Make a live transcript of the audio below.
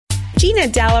Gina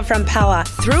Dalla from Pella.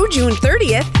 Through June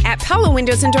 30th at Pella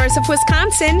Windows and Doors of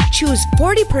Wisconsin, choose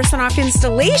 40% off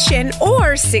installation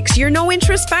or 6-year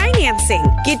no-interest financing.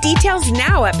 Get details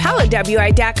now at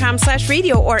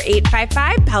PellaWI.com/radio or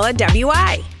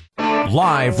 855-PELLA-WI.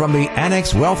 Live from the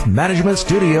Annex Wealth Management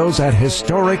Studios at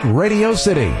historic Radio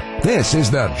City, this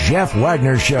is the Jeff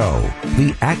Wagner Show.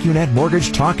 The AccuNet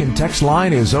Mortgage Talk and Text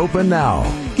line is open now.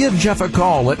 Give Jeff a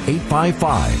call at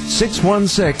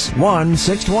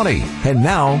 855-616-1620. And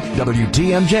now,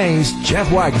 WTMJ's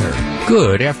Jeff Wagner.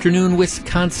 Good afternoon,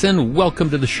 Wisconsin. Welcome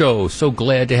to the show. So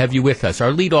glad to have you with us.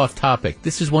 Our lead-off topic.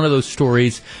 This is one of those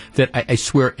stories that I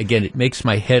swear, again, it makes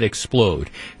my head explode.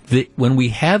 When we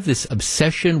have this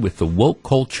obsession with the woke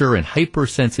culture and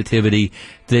hypersensitivity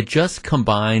that just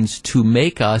combines to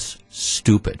make us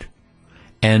stupid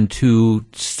and to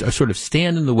sort of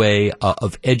stand in the way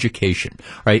of education,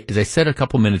 right? As I said a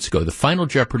couple minutes ago, the final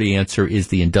Jeopardy answer is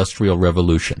the Industrial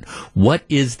Revolution. What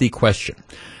is the question?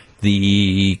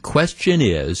 The question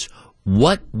is,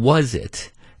 what was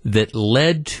it that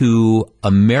led to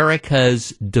America's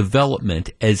development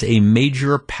as a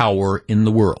major power in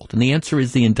the world? And the answer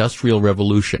is the Industrial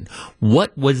Revolution.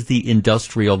 What was the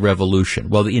Industrial Revolution?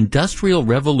 Well, the Industrial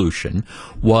Revolution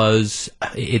was,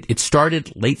 it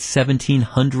started late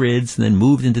 1700s and then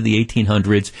moved into the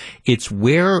 1800s. It's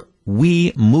where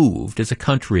we moved as a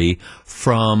country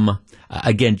from,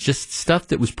 again, just stuff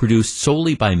that was produced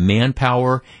solely by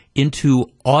manpower into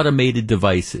automated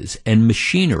devices and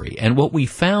machinery. And what we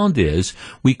found is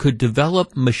we could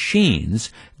develop machines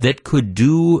that could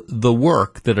do the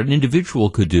work that an individual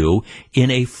could do in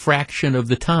a fraction of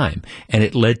the time. And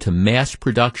it led to mass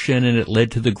production, and it led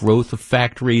to the growth of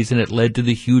factories, and it led to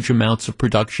the huge amounts of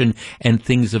production and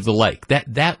things of the like.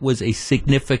 That was a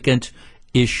significant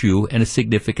issue and a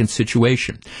significant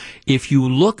situation. If you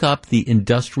look up the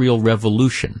Industrial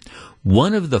Revolution,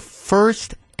 one of the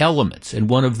first elements and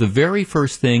one of the very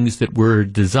first things that were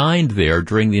designed there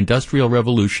during the Industrial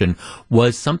Revolution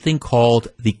was something called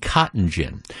the cotton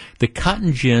gin. The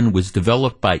cotton gin was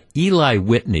developed by Eli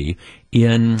Whitney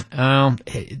in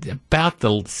about the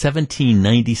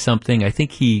 1790-something. I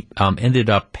think he ended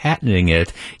up patenting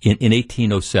it in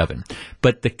 1807.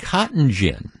 But the cotton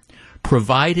gin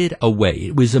provided a way.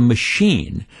 It was a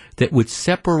machine that would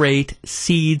separate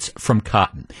seeds from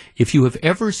cotton. If you have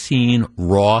ever seen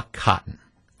raw cotton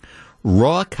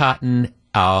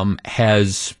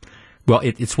has, well,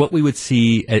 it's what we would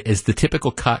see as the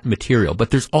typical cotton material, but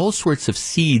there's all sorts of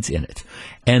seeds in it.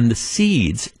 And the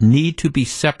seeds need to be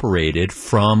separated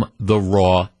from the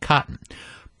raw cotton.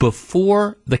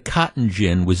 Before the cotton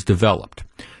gin was developed,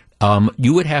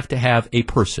 you would have to have a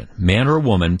person, man or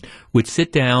woman, would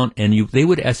sit down and they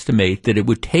would estimate that it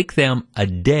would take them a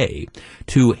day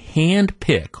to hand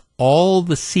pick all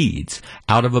the seeds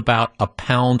out of about a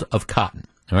pound of cotton.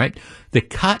 All right. The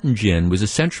cotton gin was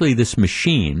essentially this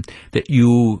machine that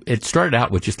it started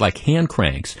out with just like hand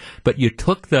cranks, but you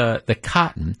took the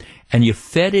cotton and you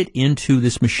fed it into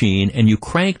this machine and you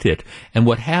cranked it. And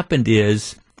what happened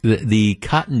is the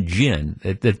cotton gin,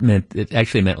 it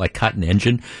actually meant like cotton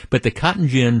engine, but the cotton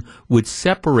gin would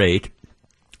separate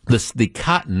the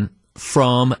cotton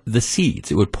from the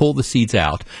seeds. It would pull the seeds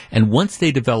out. And once they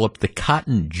developed the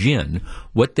cotton gin,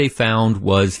 what they found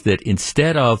was that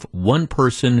instead of one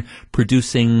person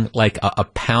producing like a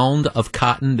pound of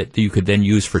cotton that you could then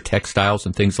use for textiles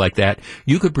and things like that,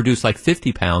 you could produce like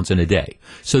 50 pounds in a day.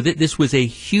 So this was a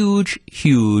huge,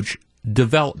 huge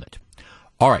development.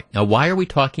 All right, now why are we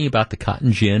talking about the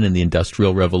cotton gin and the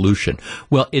Industrial Revolution?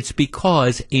 Well, it's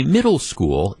because a middle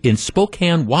school in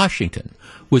Spokane, Washington,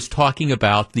 was talking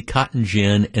about the cotton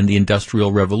gin and the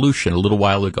Industrial Revolution a little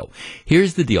while ago.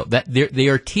 Here's the deal. That they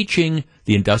are teaching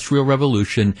the Industrial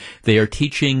Revolution. They are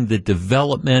teaching the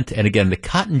development. And again, the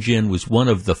cotton gin was one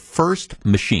of the first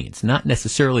machines, not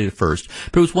necessarily the first,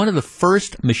 but it was one of the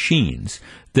first machines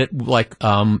that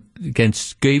again,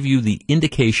 gave you the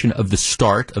indication of the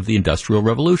start of the Industrial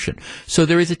Revolution. So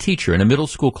there is a teacher in a middle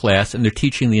school class, and they're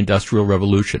teaching the Industrial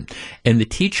Revolution. And the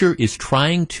teacher is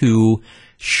trying to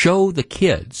show the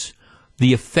kids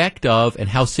the effect of and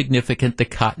how significant the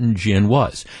cotton gin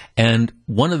was. And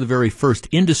one of the very first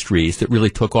industries that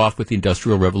really took off with the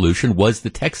Industrial Revolution was the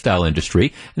textile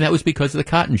industry, and that was because of the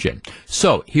cotton gin.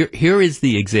 So here is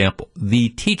the example. The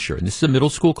teacher, and this is a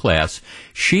middle school class,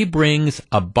 she brings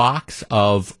a box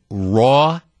of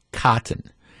raw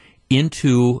cotton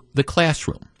into the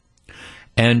classroom.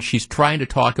 And she's trying to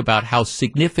talk about how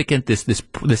significant this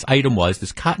item was,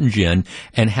 this cotton gin,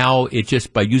 and how it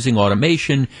just, by using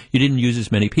automation, you didn't use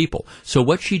as many people. So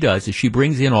what she does is she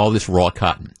brings in all this raw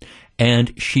cotton,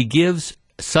 and she gives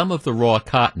some of the raw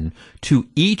cotton to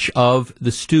each of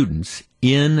the students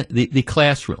in the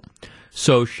classroom.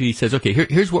 So she says, okay,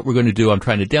 here's what we're going to do. I'm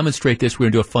trying to demonstrate this. We're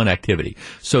going to do a fun activity.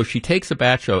 So she takes a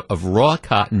batch of raw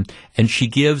cotton, and she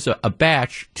gives a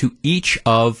batch to each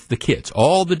of the kids,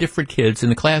 all the different kids in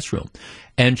the classroom.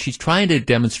 And she's trying to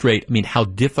demonstrate, how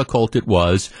difficult it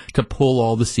was to pull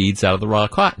all the seeds out of the raw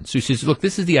cotton. So she says, look,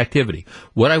 this is the activity.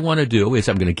 What I want to do is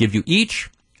I'm going to give you each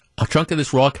a chunk of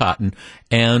this raw cotton,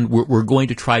 and we're going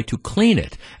to try to clean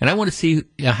it. And I want to see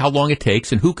how long it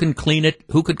takes and who can clean it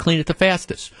the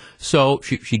fastest. So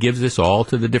she gives this all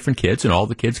to the different kids, and all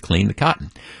the kids clean the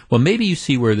cotton. Well, maybe you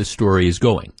see where this story is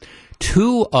going.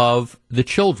 2 of the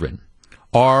children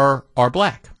are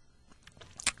black.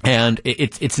 And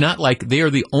it's not like they are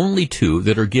the only 2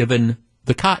 that are given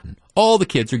the cotton. All the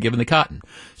kids are given the cotton.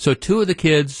 So 2 of the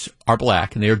kids are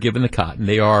black, and they are given the cotton.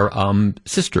 They are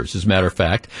sisters, as a matter of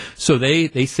fact. So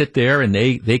they sit there, and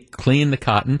they clean the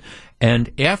cotton.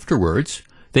 And afterwards,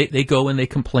 they go and they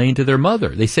complain to their mother.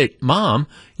 They say, Mom,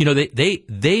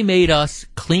 they made us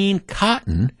clean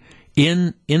cotton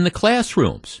in the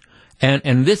classrooms.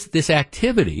 And this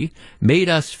activity made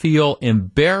us feel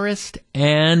embarrassed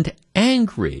and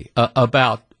angry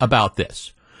about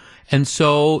this. And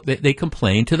so they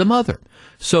complain to the mother.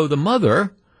 So the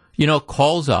mother,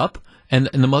 calls up, and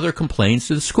the mother complains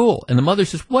to the school. And the mother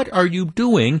says, what are you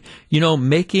doing,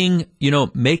 making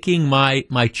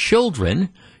my children,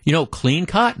 clean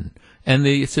cotton? And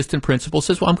the assistant principal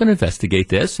says, well, I'm going to investigate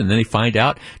this. And then they find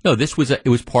out, no, it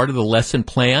was part of the lesson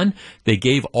plan. They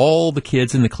gave all the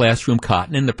kids in the classroom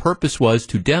cotton, and the purpose was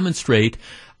to demonstrate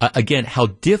again, how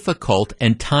difficult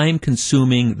and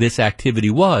time-consuming this activity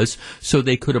was, so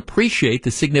they could appreciate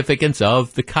the significance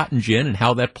of the cotton gin and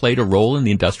how that played a role in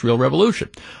the Industrial Revolution.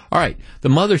 All right. The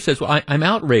mother says, well, I'm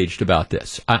outraged about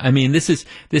this.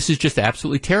 This is just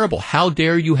absolutely terrible. How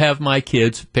dare you have my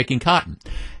kids picking cotton?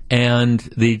 And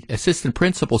the assistant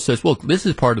principal says, well, this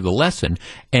is part of the lesson,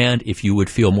 and if you would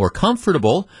feel more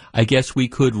comfortable, I guess we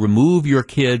could remove your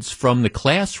kids from the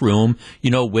classroom,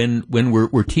 when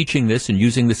we're teaching this and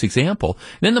using this example.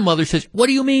 And then the mother says, what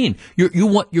do you mean? You're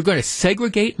going to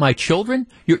segregate my children?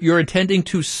 You're intending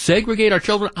to segregate our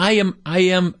children?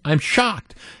 I'm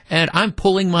shocked, and I'm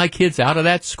pulling my kids out of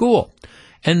that school.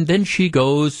 And then she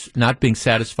goes, not being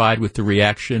satisfied with the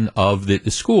reaction of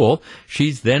the school.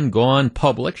 She's then gone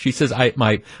public. She says,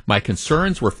 my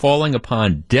concerns were falling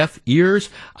upon deaf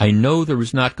ears. I know there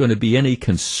was not going to be any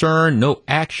concern, no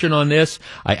action on this.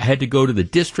 I had to go to the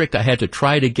district. I had to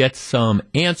try to get some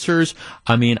answers.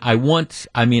 I want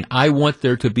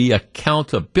there to be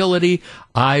accountability.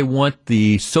 I want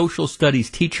the social studies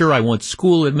teacher. I want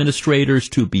school administrators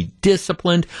to be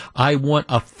disciplined. I want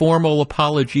a formal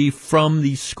apology from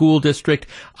the school district.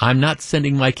 I'm not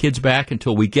sending my kids back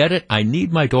until we get it. I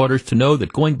need my daughters to know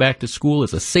that going back to school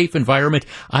is a safe environment.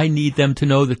 I need them to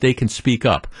know that they can speak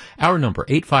up. Our number,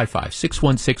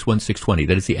 855-616-1620.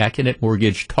 That is the Acunet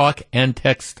Mortgage talk and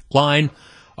text line.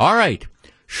 All right.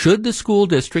 Should the school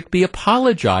district be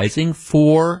apologizing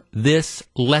for this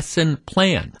lesson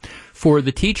plan? For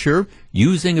the teacher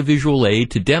using a visual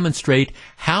aid to demonstrate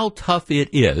how tough it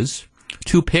is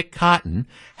to pick cotton,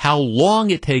 how long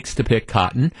it takes to pick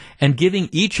cotton, and giving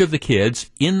each of the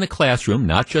kids in the classroom,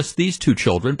 not just these 2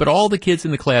 children, but all the kids in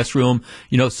the classroom,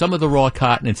 some of the raw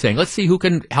cotton, and saying, let's see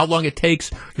how long it takes,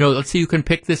 let's see who can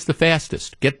pick this the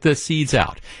fastest. Get the seeds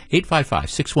out.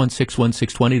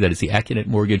 855-616-1620. That is the Acunet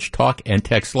Mortgage talk and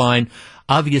text line.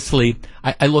 Obviously,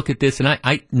 I look at this, and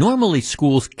I normally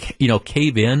schools,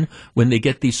 cave in when they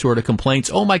get these sort of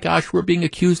complaints. Oh my gosh, we're being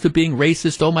accused of being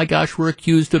racist. Oh my gosh, we're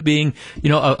accused of being,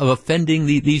 of offending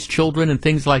these children and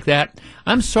things like that.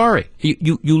 I'm sorry.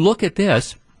 You look at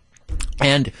this,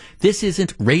 and this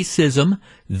isn't racism.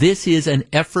 This is an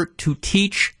effort to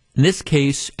teach, in this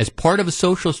case, as part of a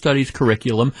social studies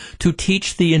curriculum, to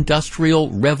teach the Industrial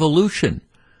Revolution.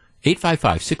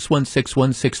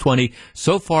 855-616-1620.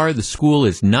 So far, the school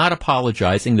is not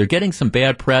apologizing. They're getting some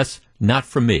bad press, not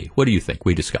from me. What do you think?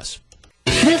 We discuss.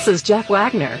 This is Jeff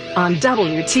Wagner on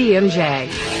WTMJ.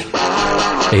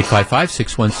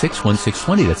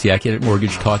 855-616-1620. That's the Acunet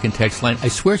Mortgage talk and text line. I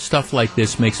swear stuff like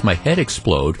this makes my head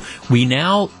explode. We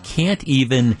now can't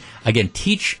even, again,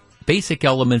 teach basic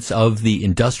elements of the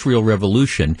Industrial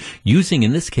Revolution, using,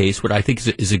 in this case, what I think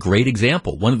is a great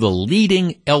example. One of the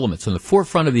leading elements on the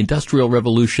forefront of the Industrial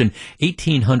Revolution,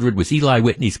 1800, was Eli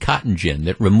Whitney's cotton gin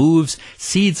that removes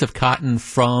seeds of cotton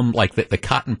from, like, the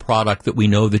cotton product that we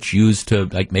know that's used to,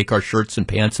 like, make our shirts and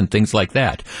pants and things like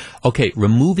that. Okay,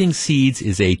 removing seeds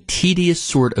is a tedious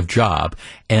sort of job,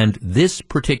 and this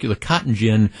particular cotton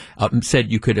gin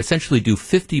said you could essentially do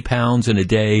 50 pounds in a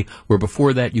day, where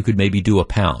before that you could maybe do a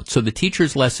pound. So the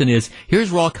teacher's lesson is,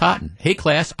 here's raw cotton. Hey,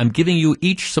 class, I'm giving you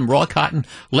each some raw cotton.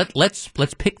 Let's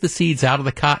pick the seeds out of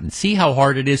the cotton. See how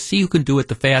hard it is. See who can do it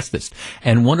the fastest.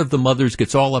 And one of the mothers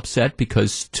gets all upset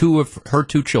because two of her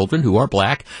two children, who are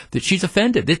black, that she's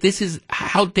offended. This is,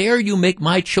 how dare you make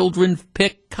my children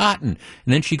pick cotton?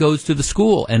 And then she goes to the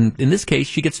school, and in this case,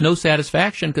 she gets no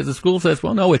satisfaction because the school says,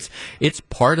 well, no, it's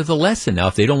part of the lesson. Now,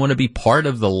 if they don't want to be part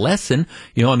of the lesson,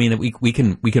 I mean, we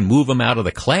can move them out of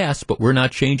the class, but we're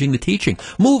not changing the teaching.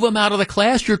 Move them out of the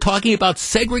class? You're talking about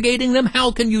segregating them?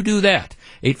 How can you do that?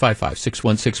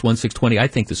 855-616-1620. I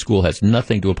think the school has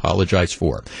nothing to apologize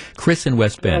for. Chris in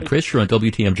West Bend. Chris, you're on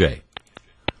WTMJ.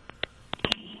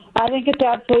 I think it's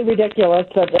absolutely ridiculous.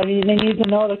 I mean, they need to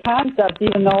know the concept,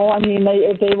 even though, I mean,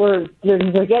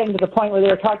 they're getting to the point where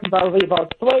they're talking probably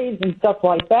about slaves and stuff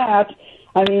like that.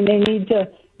 I mean, they need to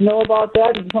know about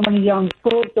that. And so many young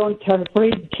schools don't have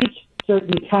afraid to teach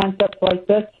certain concepts like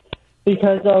this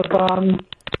because of,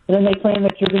 then they claim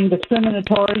that you're being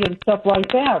discriminatory and stuff like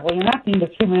that. Well, you're not being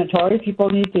discriminatory.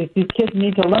 These kids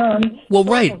need to learn. Well,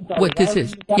 right. What this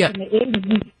is, yeah.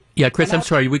 Yeah, Chris, I'm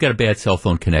sorry, we got a bad cell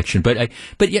phone connection, but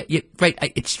yeah, right,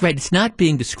 it's right. It's not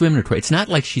being discriminatory. It's not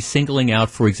like she's singling out,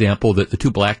 for example, the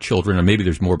two black children, or maybe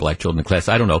there's more black children in the class.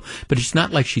 I don't know, but it's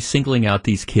not like she's singling out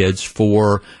these kids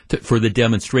for the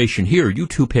demonstration. Here, you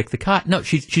two pick the cotton. No,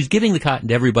 she's giving the cotton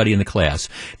to everybody in the class.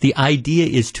 The idea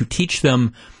is to teach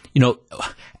them,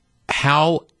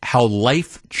 how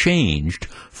life changed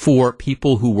for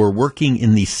people who were working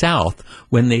in the South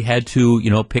when they had to,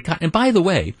 pick cotton. And by the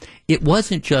way, it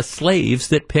wasn't just slaves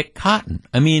that picked cotton.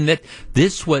 I mean,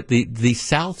 the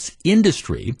South's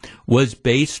industry was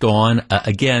based on,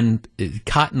 again,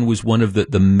 cotton was one of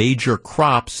the major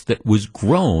crops that was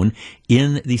grown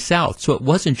in the South. So it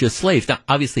wasn't just slaves. Now,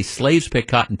 obviously, slaves picked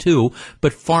cotton too,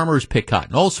 but farmers picked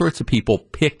cotton. All sorts of people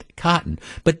picked cotton.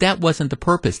 But that wasn't the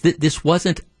purpose. This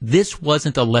wasn't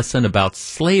a lesson about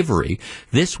slavery.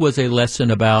 This was a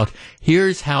lesson about,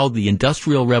 here's how the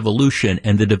Industrial Revolution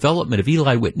and the development of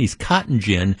Eli Whitney's cotton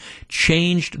gin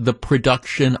changed the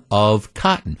production of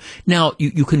cotton. Now,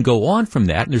 you can go on from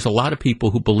that, and there's a lot of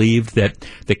people who believed that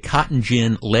the cotton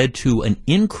gin led to an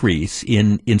increase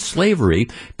in slavery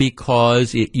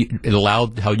because it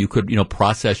allowed how you could,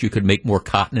 process, you could make more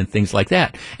cotton and things like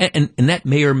that. And that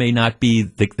may or may not be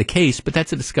the case, but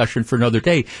that's a discussion for another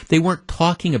day. They weren't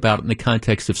talking about it in the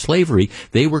context of slavery.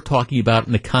 They were talking about it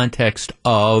in the context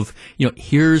of,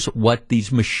 here's what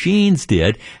these machines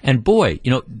did. And boy,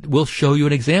 we'll show you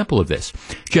an example of this.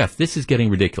 Jeff, this is getting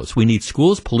ridiculous. We need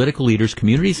schools, political leaders,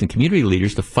 communities, and community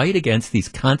leaders to fight against these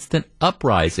constant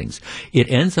uprisings. It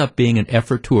ends up being an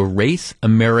effort to erase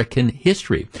American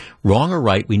history. Wrong or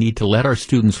right, we need to let our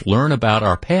students learn about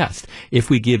our past. If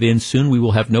we give in soon, we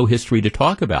will have no history to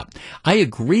talk about. I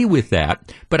agree with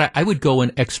that, but I would go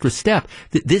an extra step.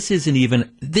 This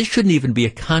shouldn't even be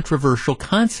a controversial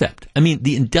concept. I mean,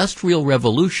 the Industrial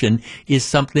Revolution is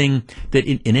something that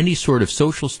in any sort of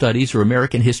social studies or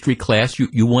American history class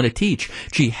you want to teach.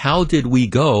 Gee, how did we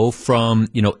go from,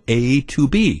 A to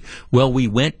B? Well, we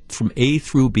went from A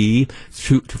through B,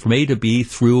 from A to B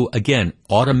through, again,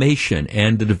 automation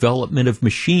and the development of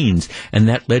machines, and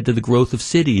that led to the growth of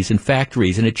cities and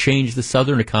factories, and it changed the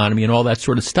Southern economy and all that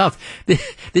sort of stuff.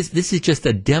 This is just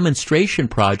a demonstration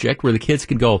project where the kids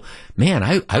can go, man,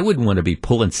 I wouldn't want to be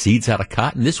pulling seeds out of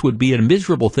cotton. This would be a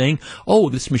miserable thing. Oh,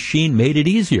 this machine made it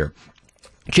easier.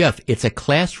 Jeff, it's a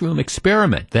classroom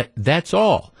experiment. That's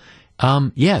all.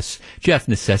 Yes, Jeff,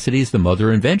 necessity is the mother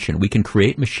of invention. We can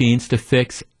create machines to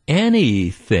fix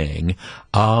anything.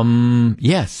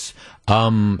 Yes.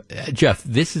 Jeff,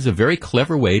 this is a very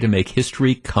clever way to make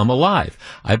history come alive.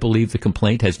 I believe the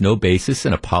complaint has no basis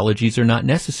and apologies are not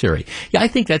necessary. Yeah, I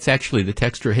think that's actually, the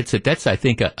texter hits it. That's, I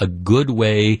think, a good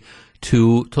way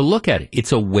to look at it.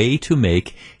 It's a way to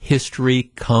make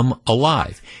history come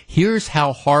alive. Here's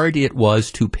how hard it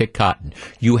was to pick cotton.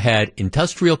 You had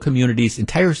industrial communities,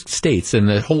 entire states, and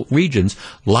the whole regions.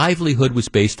 Livelihood was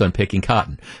based on picking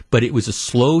cotton, but it was a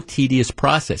slow, tedious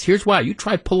process. Here's why: you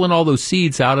try pulling all those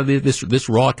seeds out of this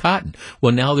raw cotton.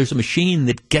 Well, now there's a machine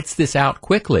that gets this out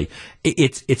quickly.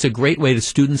 It's a great way that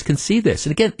students can see this.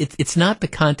 And again, it's not the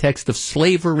context of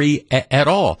slavery at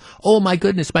all. Oh my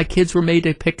goodness, my kids were made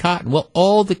to pick cotton. Well,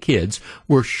 all the kids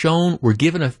were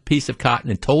given a piece of cotton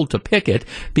and told to pick it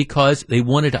because they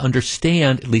wanted to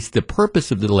understand, at least the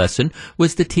purpose of the lesson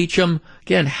was to teach them,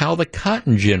 again, how the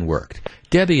cotton gin worked.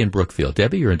 Debbie in Brookfield.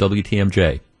 Debbie, you're in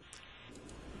WTMJ.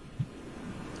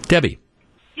 Debbie.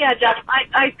 Yeah, Jeff,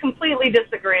 I completely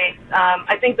disagree.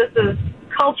 I think this is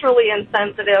culturally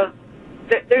insensitive.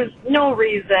 There's no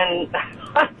reason.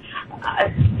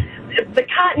 The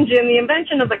cotton gin, the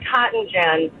invention of the cotton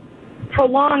gin,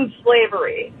 prolonged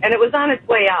slavery, and it was on its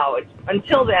way out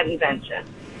until that invention.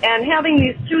 And having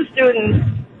these two students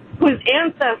whose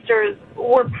ancestors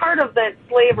were part of that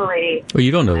slavery. Well,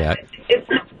 you don't know that.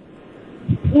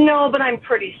 No, but I'm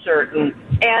pretty certain.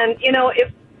 And, you know,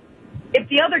 if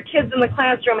the other kids in the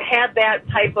classroom had that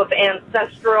type of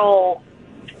ancestral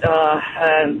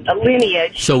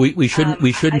lineage. So we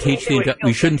shouldn't teach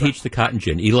the cotton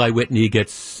gin. Eli Whitney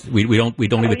gets we don't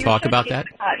even talk about that.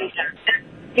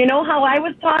 You know how I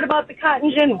was taught about the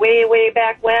cotton gin way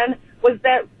back when was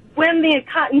that when the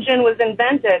cotton gin was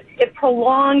invented, it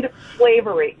prolonged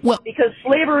slavery because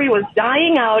slavery was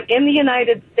dying out in the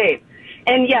United States.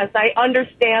 And yes, I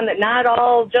understand that not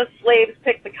all just slaves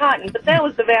picked the cotton, but that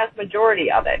was the vast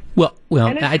majority of it. Well,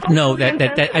 I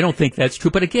don't think that's true.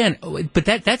 But again,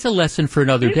 that's a lesson for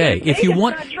another day. If you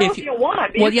want.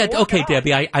 Well, yeah, okay,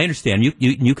 Debbie, I understand.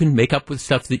 You can make up with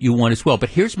stuff that you want as well. But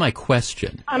here's my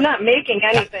question. I'm not making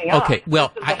anything up. Okay,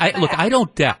 well, I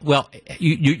don't doubt. Well,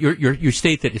 you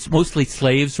state that it's mostly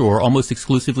slaves or almost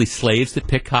exclusively slaves that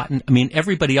pick cotton. I mean,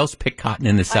 everybody else picked cotton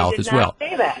in the South as well.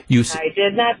 I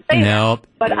did not say that.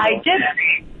 But I did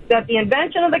say that the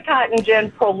invention of the cotton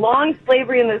gin prolonged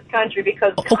slavery in this country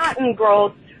because cotton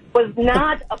growth was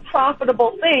not a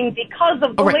profitable thing because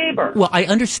of the labor. Well, I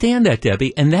understand that,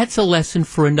 Debbie, and that's a lesson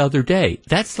for another day.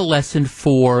 That's the lesson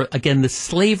for, again, the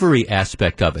slavery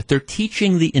aspect of it. They're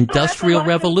teaching the Industrial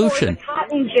Revolution. For the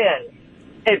cotton gin.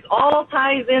 It all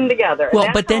ties in together. Well,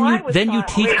 but then you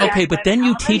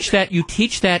teach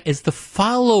that as the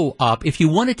follow up. If you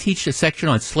want to teach a section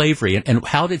on slavery and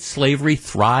how did slavery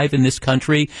thrive in this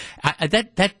country,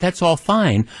 that's all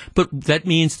fine. But that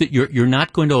means that you're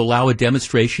not going to allow a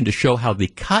demonstration to show how the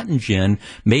cotton gin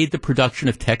made the production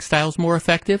of textiles more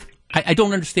effective. I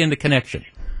don't understand the connection.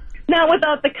 Not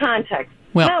without the context.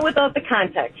 Not without the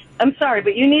context. I'm sorry,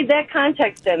 but you need that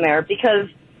context in there because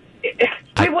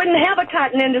we wouldn't have a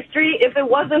cotton industry if it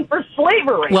wasn't for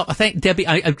slavery. Well, Debbie.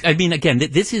 I mean, again,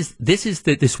 this is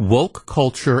this woke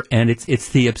culture, and it's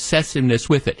the obsessiveness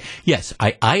with it. Yes,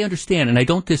 I understand, and I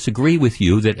don't disagree with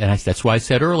you that's why I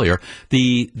said earlier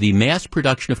the mass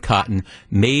production of cotton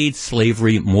made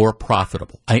slavery more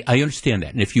profitable. I understand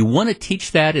that, and if you want to teach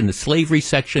that in the slavery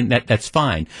section, that's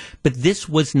fine. But this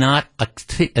was not a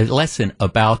lesson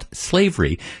about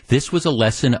slavery. This was a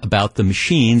lesson about the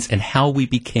machines and how we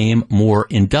became more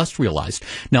industrialized.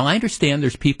 Now, I understand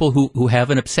there's people who have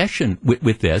an obsession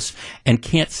with this and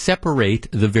can't separate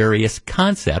the various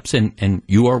concepts, and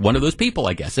you are one of those people,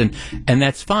 I guess, and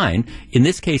that's fine. In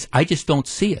this case, I just don't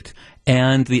see it.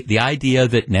 And the idea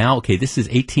that now, okay, this is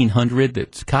 1800,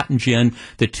 that's cotton gin,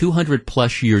 that 200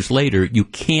 plus years later, you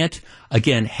can't,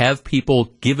 again, have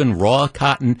people given raw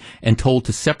cotton and told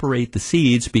to separate the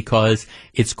seeds because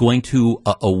it's going to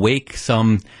awake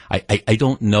some, I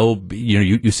don't know,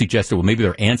 you suggested, well, maybe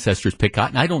their ancestors picked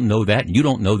cotton. I don't know that, and you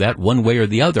don't know that one way or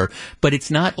the other. But it's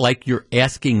not like you're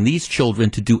asking these children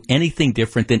to do anything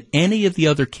different than any of the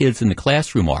other kids in the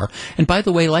classroom are. And by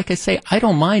the way, like I say, I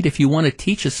don't mind if you want to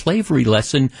teach a slavery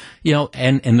lesson,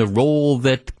 and the role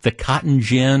that the cotton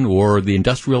gin or the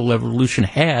Industrial Revolution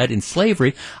had in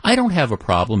slavery. I don't have a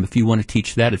problem if you want to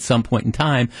teach that at some point in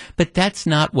time, but that's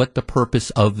not what the purpose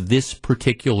of this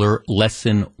particular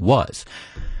lesson was.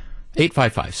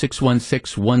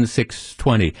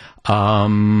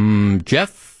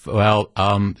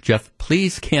 855-616-1620. Jeff,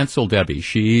 please cancel Debbie.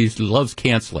 She loves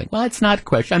canceling. Well, it's not a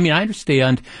question. I mean, I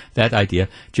understand that idea.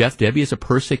 Jeff, Debbie is a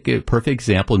perfect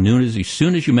example. As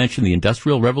soon as you mention the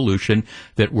Industrial Revolution,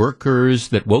 that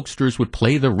wokesters would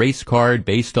play the race card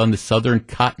based on the Southern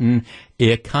cotton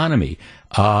economy.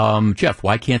 Jeff,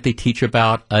 why can't they teach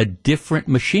about a different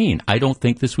machine? I don't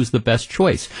think this was the best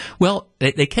choice. Well,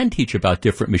 they can teach about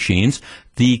different machines.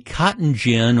 The cotton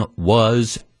gin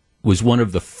was was one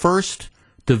of the first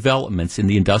developments in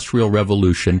the Industrial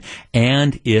Revolution,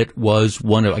 and it was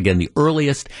one of, again, the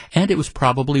earliest, and it was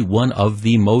probably one of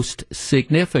the most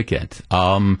significant.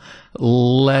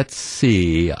 Let's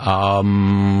see.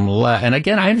 And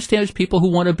again, I understand there's people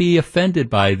who want to be offended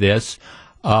by this.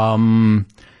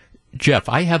 Jeff,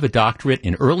 I have a doctorate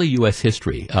in early U.S.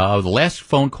 history. The last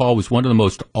phone call was one of the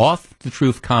most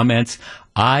off-the-truth comments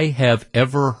I have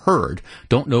ever heard.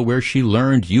 Don't know where she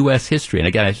learned U.S. history. And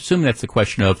again, I assume that's the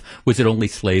question of, was it only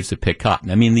slaves that picked cotton?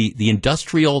 I mean, the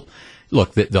industrial...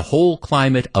 Look, the whole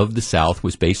climate of the South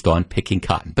was based on picking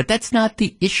cotton. But that's not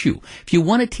the issue. If you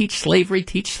want to teach slavery,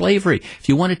 teach slavery. If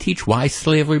you want to teach why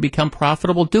slavery become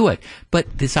profitable, do it.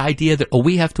 But this idea that,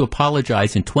 we have to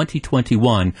apologize in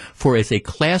 2021 for, as a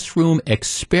classroom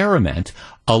experiment,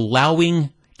 allowing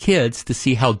kids to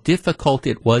see how difficult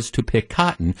it was to pick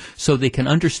cotton so they can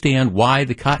understand why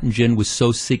the cotton gin was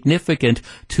so significant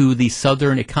to the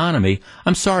Southern economy.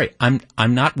 I'm sorry, I'm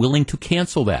not willing to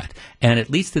cancel that. And at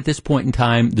least at this point in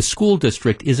time, the school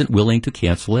district isn't willing to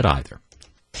cancel it either.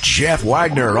 Jeff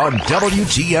Wagner on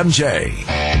WTMJ.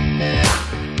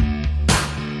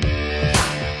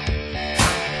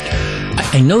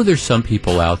 I know there's some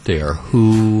people out there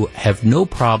who have no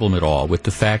problem at all with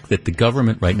the fact that the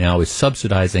government right now is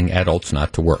subsidizing adults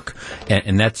not to work.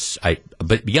 And that's,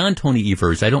 but beyond Tony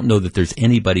Evers, I don't know that there's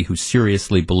anybody who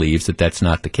seriously believes that that's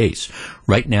not the case.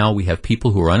 Right now, we have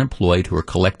people who are unemployed who are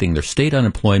collecting their state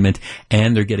unemployment,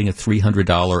 and they're getting a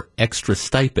 $300 extra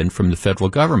stipend from the federal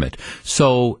government.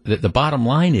 So the bottom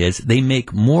line is they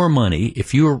make more money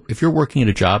if you're working at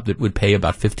a job that would pay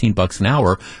about $15 an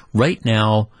hour. Right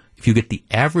now, if you get the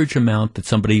average amount that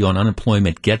somebody on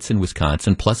unemployment gets in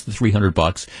Wisconsin plus the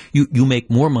 $300, you make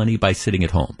more money by sitting at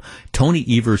home. Tony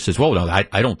Evers says, well, no,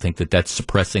 I don't think that that's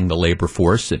suppressing the labor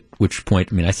force, at which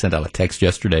point, I sent out a text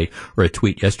yesterday or a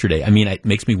tweet yesterday. It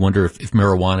makes me wonder if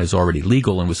marijuana is already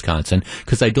legal in Wisconsin,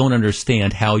 because I don't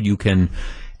understand how you can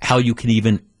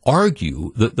even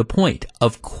argue the point.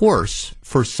 Of course,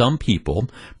 for some people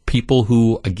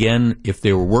who, again, if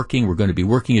they were working, were going to be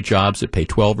working at jobs that pay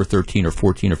 $12 or $13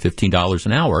 or $14 or $15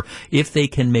 an hour, if they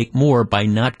can make more by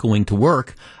not going to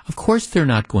work, of course they're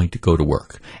not going to go to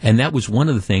work. And that was one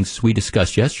of the things we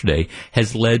discussed yesterday,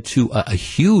 has led to a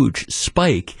huge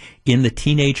spike in the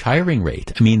teenage hiring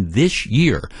rate. This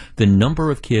year, the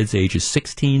number of kids ages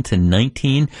 16 to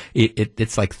 19,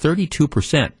 it's like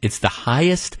 32%. It's the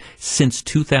highest since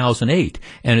 2008.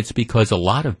 And it's because a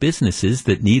lot of businesses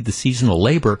that need the seasonal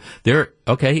labor, they're,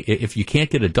 okay, if you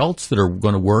can't get adults that are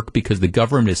going to work because the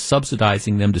government is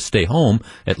subsidizing them to stay home,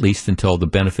 at least until the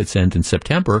benefits end in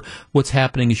September, what's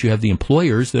happening is you have the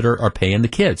employers that are paying the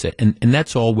kids. And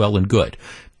that's all well and good.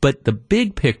 But the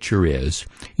big picture is,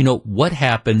 what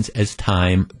happens as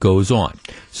time goes on.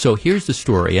 So here's the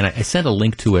story, and I sent a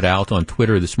link to it out on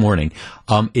Twitter this morning.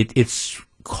 It's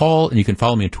called, and you can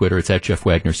follow me on Twitter, it's at Jeff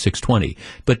Wagner 620.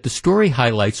 But the story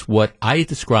highlights what I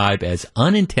describe as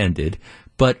unintended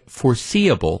but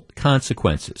foreseeable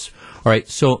consequences. All right,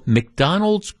 so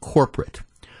McDonald's corporate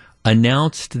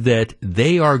announced that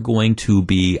they are going to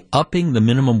be upping the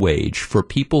minimum wage for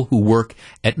people who work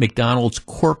at McDonald's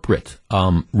corporate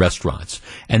restaurants.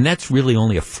 And that's really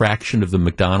only a fraction of the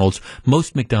McDonald's.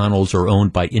 Most McDonald's are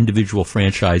owned by individual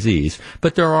franchisees,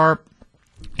 but there are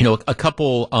a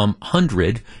couple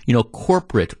hundred,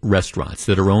 corporate restaurants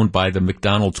that are owned by the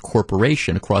McDonald's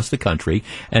Corporation across the country.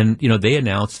 And, they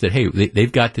announced that, hey,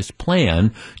 they've got this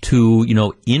plan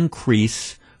to,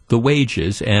 increase the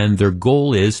wages, and their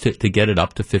goal is to get it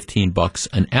up to $15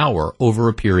 an hour over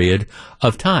a period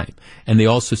of time. And they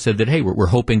also said that, hey, we're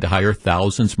hoping to hire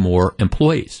thousands more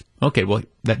employees. Okay, well,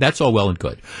 that's all well and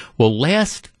good. Well,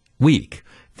 last week,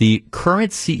 the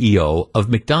current CEO of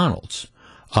McDonald's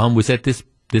was at this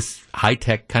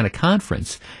high-tech kind of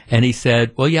conference, and he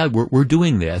said, well, yeah, we're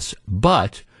doing this,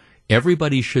 but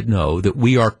everybody should know that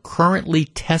we are currently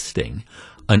testing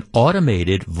an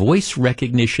automated voice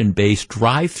recognition-based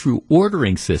drive-through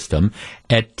ordering system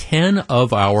at 10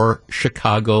 of our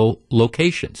Chicago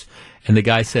locations. And the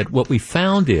guy said, what we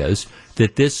found is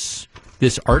that this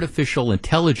artificial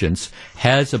intelligence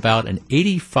has about an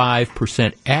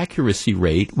 85% accuracy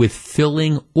rate with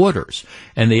filling orders.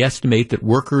 And they estimate that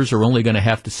workers are only going to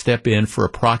have to step in for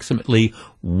approximately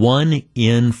 1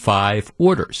 in 5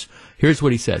 orders. Here's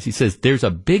what he says. He says, there's a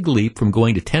big leap from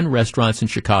going to 10 restaurants in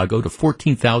Chicago to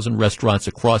 14,000 restaurants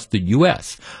across the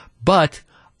U.S. But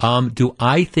do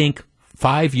I think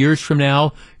 5 years from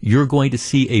now you're going to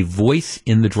see a voice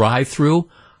in the drive-thru?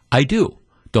 I do.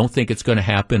 Don't think it's going to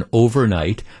happen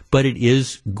overnight, but it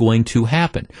is going to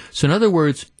happen. So in other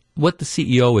words, what the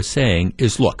CEO is saying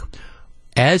is, look,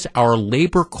 As our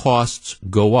labor costs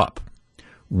go up,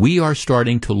 we are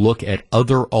starting to look at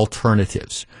other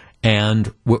alternatives,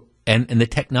 and the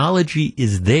technology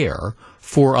is there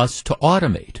for us to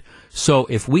automate. So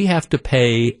if we have to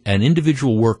pay an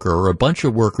individual worker or a bunch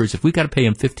of workers, if we've got to pay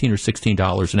them $15 or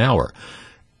 $16 an hour,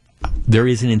 there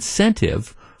is an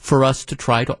incentive for us to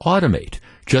try to automate.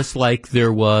 Just like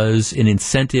there was an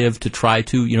incentive to try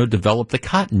to, develop the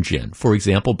cotton gin, for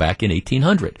example, back in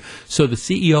 1800. So the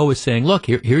CEO is saying, look,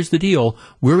 here's the deal.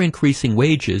 We're increasing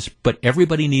wages, but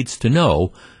everybody needs to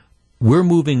know we're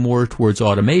moving more towards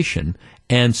automation,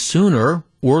 and sooner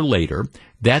or later,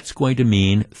 that's going to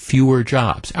mean fewer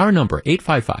jobs. Our number,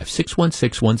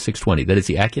 855-616-1620. That is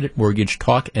the Accurate Mortgage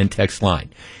talk and text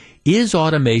line. Is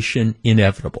automation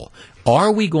inevitable?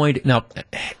 Are we going to, now,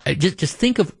 just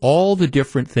think of all the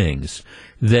different things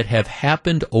that have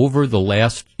happened over the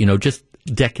last, just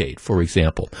decade, for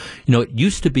example. It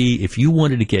used to be if you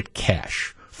wanted to get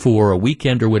cash for a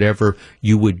weekend or whatever,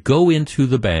 you would go into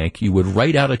the bank, you would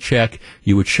write out a check,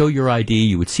 you would show your ID,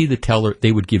 you would see the teller,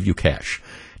 they would give you cash.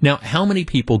 Now, how many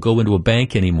people go into a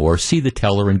bank anymore, see the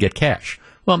teller, and get cash?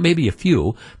 Well, maybe a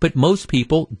few, but most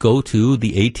people go to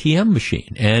the ATM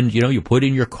machine and, you put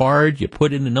in your card, you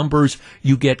put in the numbers,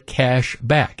 you get cash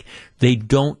back. They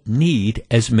don't need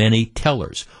as many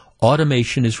tellers.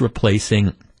 Automation is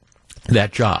replacing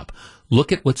that job.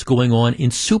 Look at what's going on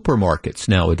in supermarkets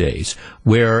nowadays,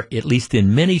 where at least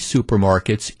in many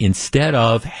supermarkets, instead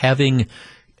of having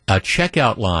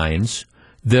checkout lines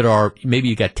that are, maybe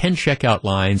you got 10 checkout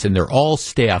lines and they're all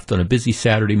staffed on a busy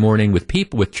Saturday morning with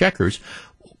people with checkers.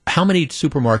 How many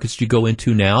supermarkets do you go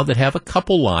into now that have a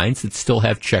couple lines that still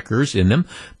have checkers in them,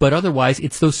 but otherwise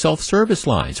it's those self-service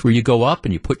lines where you go up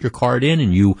and you put your card in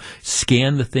and you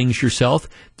scan the things yourself?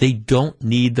 They don't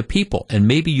need the people. And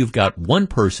maybe you've got one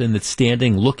person that's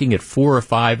standing looking at 4 or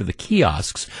 5 of the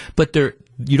kiosks, but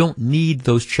you don't need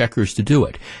those checkers to do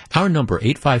it. Our number,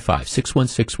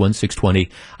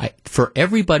 855-616-1620. For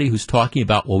everybody who's talking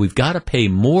about, well, we've got to pay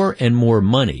more and more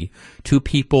money to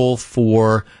people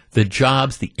for the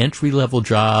jobs, the entry-level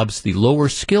jobs, the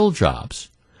lower-skill jobs,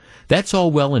 that's all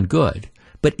well and good.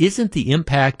 But isn't the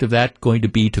impact of that going to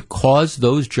be to cause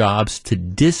those jobs to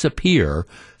disappear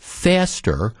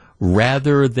faster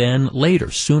rather than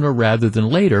later, sooner rather than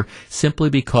later, simply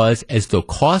because as the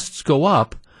costs go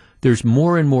up, there's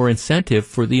more and more incentive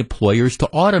for the employers to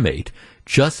automate.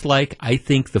 Just like I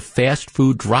think the fast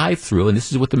food drive-through, and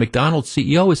this is what the McDonald's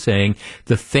CEO is saying,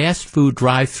 the fast food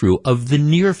drive-through of the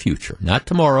near future, not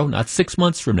tomorrow, not 6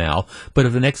 months from now, but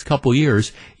of the next couple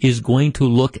years, is going to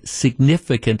look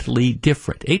significantly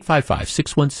different.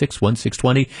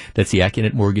 855-616-1620, that's the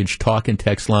Accurate Mortgage talk and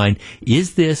text line.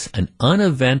 Is this an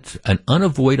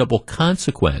unavoidable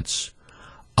consequence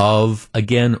of,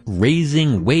 again,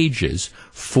 raising wages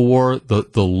for the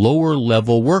lower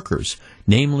level workers,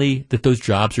 namely that those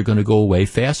jobs are going to go away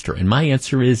faster? And my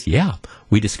answer is, yeah.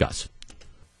 We discuss.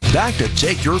 Back to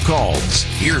take your calls.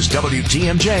 Here's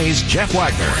WTMJ's Jeff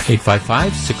Wagner.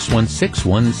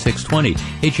 855-616-1620.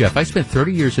 Hey, Jeff, I spent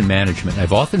 30 years in management, and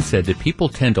I've often said that people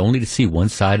tend only to see one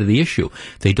side of the issue.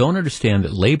 They don't understand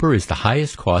that labor is the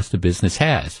highest cost a business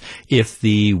has. If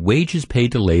the wages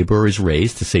paid to labor is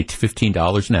raised to, say,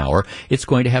 $15 an hour, it's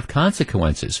going to have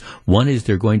consequences. One is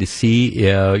you're going to see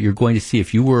if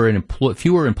fewer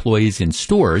employees in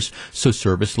stores, so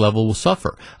service level will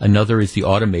suffer. Another is the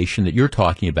automation that you're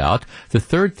talking about. The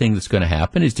third thing that's going to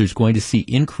happen is there's going to see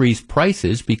increased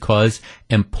prices because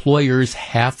employers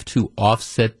have to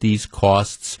offset these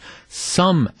costs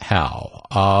somehow.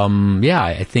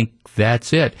 I think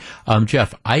that's it.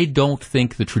 Jeff, I don't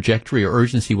think the trajectory or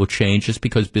urgency will change just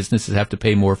because businesses have to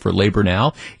pay more for labor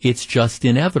now. It's just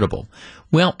inevitable.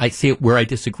 Well, I say where I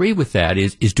disagree with that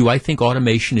is do I think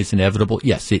automation is inevitable?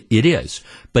 Yes, it is.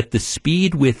 But the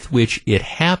speed with which it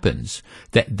happens,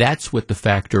 that's what the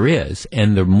factor is.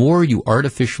 And the more you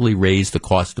artificially raise the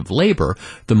cost of labor,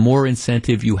 the more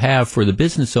incentive you have for the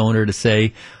business owner to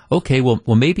say, okay, well,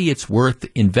 maybe it's worth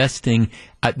investing.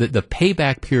 The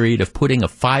payback period of putting a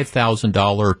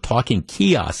 $5,000 talking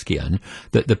kiosk in,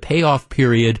 the payoff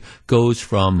period goes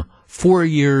from 4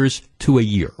 years to a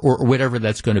year, or whatever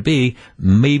that's going to be.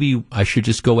 Maybe I should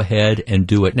just go ahead and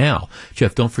do it now.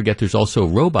 Jeff, don't forget there's also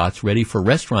robots ready for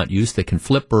restaurant use that can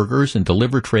flip burgers and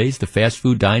deliver trays to fast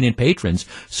food dine-in patrons.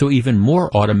 So even more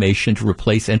automation to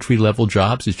replace entry-level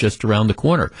jobs is just around the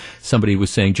corner. Somebody was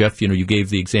saying, Jeff, you gave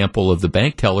the example of the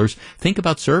bank tellers. Think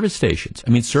about service stations.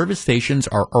 I mean, service stations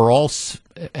are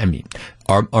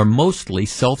are mostly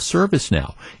self-service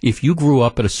now. If you grew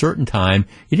up at a certain time,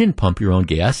 you didn't pump your own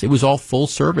gas. It was all full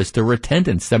service. There were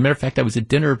attendants. As a matter of fact, I was at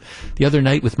dinner the other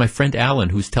night with my friend Alan,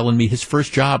 who's telling me his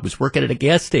first job was working at a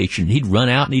gas station. He'd run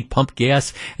out and he'd pump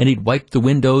gas and he'd wipe the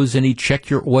windows and he'd check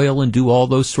your oil and do all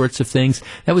those sorts of things.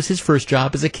 That was his first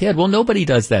job as a kid. Well, nobody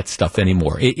does that stuff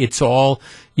anymore. It's all,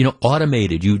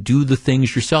 automated. You do the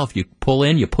things yourself. You pull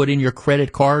in, you put in your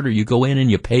credit card, or you go in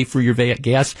and you pay for your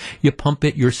gas. You pump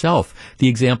it yourself. The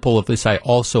example of this I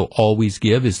also always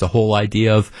give is the whole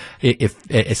idea of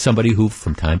if somebody who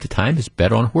from time to time has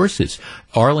bet on horses.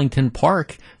 Arlington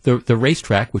Park, the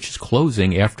racetrack, which is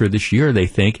closing after this year, they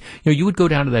think, you would go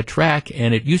down to that track,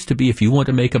 and it used to be if you wanted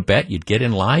to make a bet, you'd get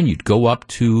in line, you'd go up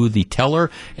to the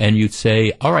teller, and you'd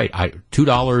say, all right,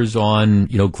 $2 on,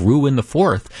 Grew in the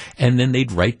fourth, and then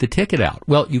they'd write the ticket out.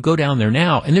 Well, you go down there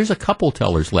now, and there's a couple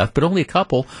tellers left, but only a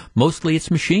couple. Mostly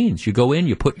it's machines. You go in,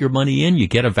 you put your money in, you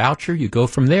get a voucher, you go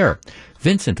from there.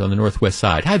 Vincent on the Northwest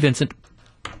side. Hi, Vincent.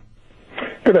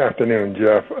 Good afternoon,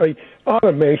 Jeff.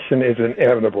 Automation is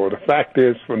inevitable. The fact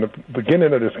is, from the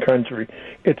beginning of this country,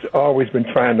 it's always been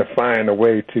trying to find a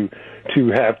way to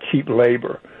have cheap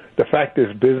labor. The fact is,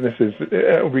 business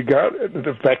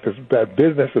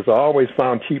has always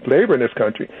found cheap labor in this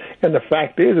country, and the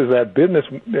fact is that business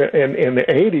in the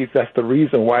 80s, that's the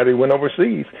reason why they went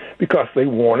overseas, because they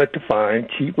wanted to find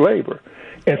cheap labor.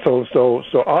 And so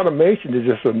automation is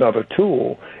just another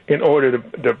tool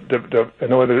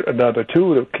another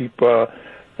tool to keep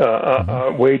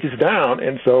wages down,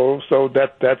 and so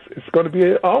that's it's going to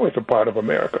be always a part of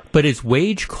America. But as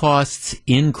wage costs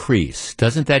increase,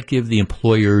 doesn't that give the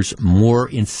employers more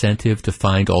incentive to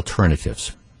find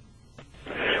alternatives?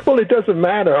 Well, it doesn't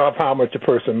matter of how much a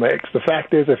person makes. The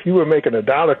fact is, if you were making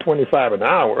 $1.25 an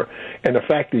hour, and the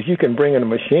fact is you can bring in a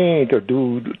machine to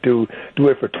do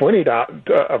it for $20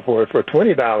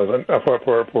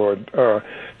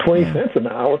 20 cents an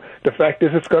hour, the fact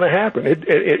is it's going to happen.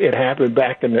 It happened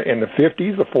back in the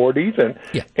 50s, the 40s,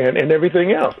 and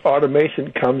everything else.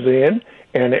 Automation comes in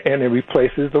and it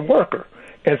replaces the worker.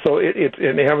 And so it's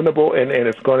inevitable, and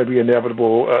it's going to be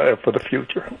inevitable for the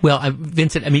future. Well,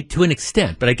 Vincent, to an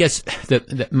extent, but I guess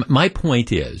my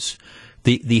point is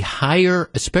the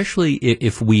higher, especially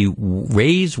if we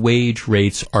raise wage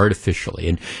rates artificially,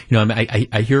 and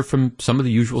I hear from some of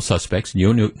the usual suspects, and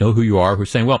you know who you are, who are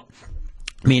saying, well,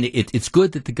 it's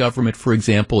good that the government, for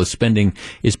example, is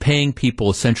paying people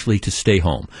essentially to stay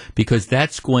home, because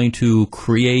that's going to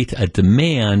create a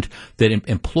demand that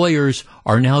employers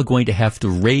are now going to have to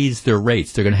raise their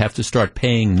rates. They're going to have to start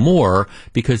paying more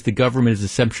because the government is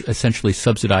essentially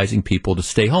subsidizing people to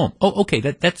stay home. Oh, okay,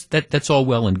 that's all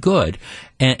well and good.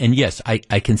 And yes,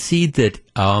 I concede that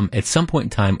at some point in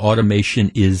time,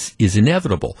 automation is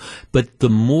inevitable. But the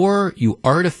more you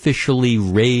artificially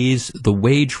raise the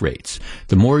wage rates,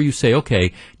 the more you say,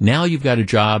 okay, now you've got a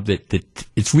job that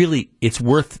it's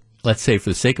worth, let's say for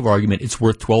the sake of argument, it's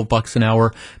worth $12 an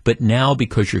hour, but now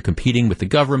because you're competing with the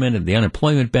government and the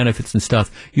unemployment benefits and stuff,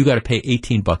 you got to pay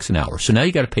 $18 an hour. So now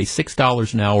you got to pay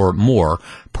 $6 an hour more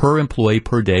per employee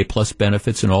per day, plus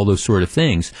benefits and all those sort of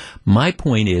things. My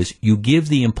point is, you give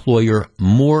the employer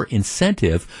more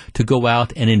incentive to go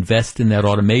out and invest in that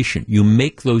automation. You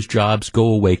make those jobs go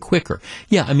away quicker.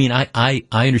 Yeah, I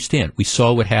understand. We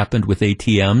saw what happened with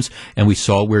ATMs, and we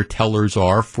saw where tellers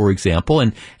are, for example,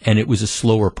 and it was a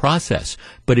slower process.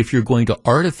 But if you're going to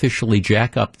artificially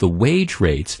jack up the wage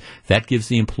rates, that gives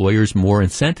the employers more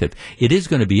incentive. It is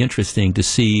going to be interesting to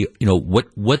see,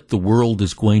 what the world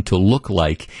is going to look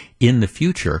like in the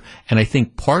future. And I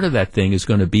think part of that thing is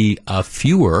going to be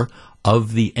fewer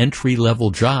of the entry-level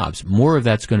jobs. More of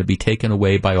that's going to be taken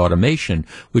away by automation,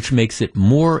 which makes it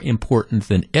more important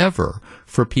than ever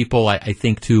for people, I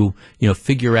think, to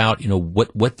figure out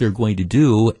what they're going to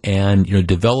do and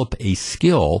develop a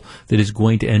skill that is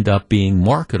going to end up being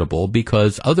marketable,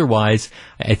 because otherwise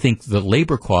I think the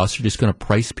labor costs are just going to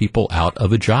price people out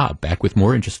of a job. Back with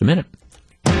more in just a minute.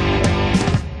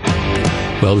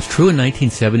 Well, it was true in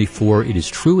 1974. It is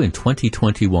true in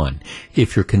 2021.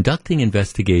 If you're conducting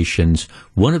investigations,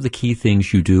 one of the key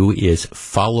things you do is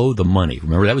follow the money.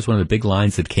 Remember, that was one of the big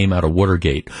lines that came out of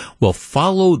Watergate. Well,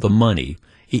 follow the money.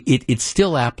 It's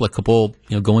still applicable,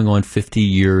 going on 50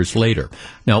 years later.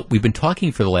 Now, we've been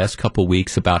talking for the last couple of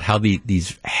weeks about how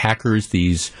these hackers,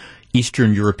 these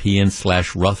Eastern European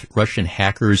 / Russian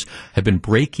hackers have been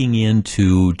breaking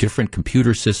into different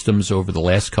computer systems over the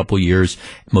last couple of years,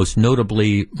 most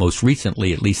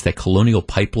recently, at least, that Colonial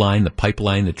Pipeline, the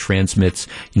pipeline that transmits,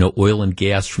 oil and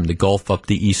gas from the Gulf up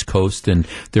the East Coast. And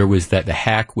there was the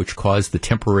hack which caused the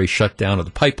temporary shutdown of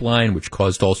the pipeline, which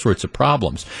caused all sorts of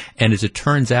problems. And as it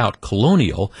turns out,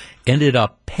 Colonial ended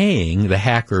up paying the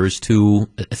hackers to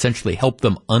essentially help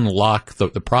them unlock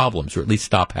the problems, or at least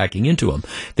stop hacking into them.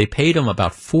 They paid them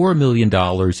about $4 million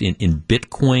in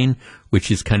Bitcoin, which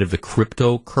is kind of the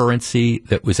cryptocurrency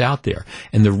that was out there.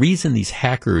 And the reason these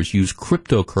hackers use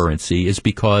cryptocurrency is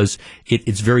because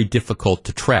it's very difficult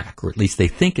to track, or at least they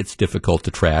think it's difficult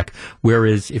to track,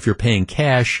 whereas if you're paying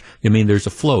cash, I mean, there's a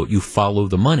float. You follow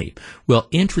the money. Well,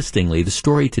 interestingly, the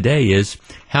story today is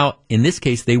how, in this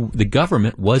case, the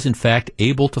government was, in fact,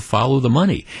 able to follow the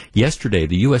money. Yesterday,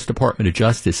 the U.S. Department of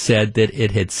Justice said that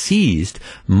it had seized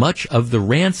much of the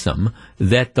ransom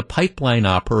that the pipeline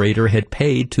operator had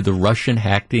paid to the Russian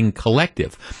hacking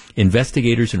collective.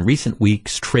 Investigators in recent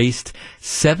weeks traced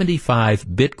 75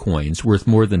 bitcoins worth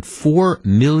more than $4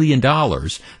 million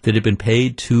that had been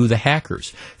paid to the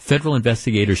hackers. Federal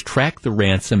investigators tracked the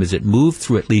ransom as it moved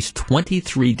through at least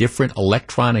 23 different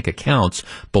electronic accounts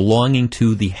belonging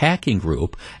to the hacking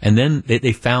group, and then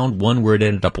they found one where it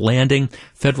ended up landing.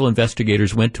 Federal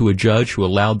investigators went to a judge who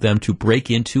allowed them to break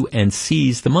into and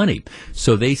seize the money.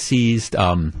 So they seized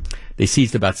about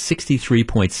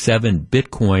 63.7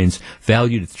 bitcoins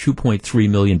valued at $2.3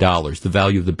 million. The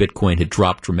value of the bitcoin had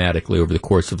dropped dramatically over the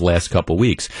course of the last couple of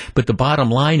weeks. But the bottom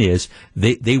line is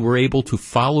they were able to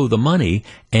follow the money,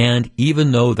 and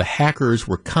even though the hackers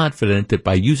were confident that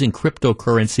by using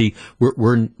cryptocurrency,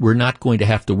 we're not going to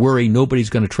have to worry, nobody's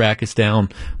going to track us down,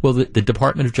 well, the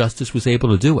Department of Justice was able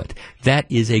to do it. That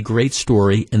is a great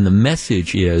story, and the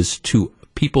message is to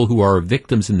people who are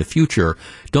victims in the future,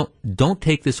 don't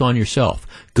take this on yourself.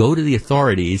 Go to the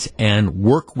authorities and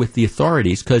work with the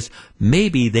authorities, because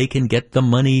maybe they can get the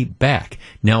money back.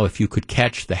 Now, if you could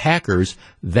catch the hackers,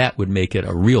 that would make it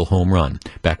a real home run.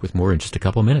 Back with more in just a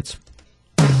couple minutes.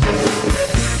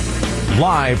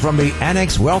 Live from the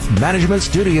Annex Wealth Management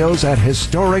Studios at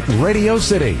historic Radio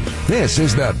City, this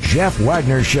is the Jeff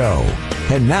Wagner Show.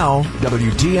 And now,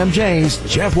 WTMJ's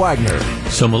Jeff Wagner.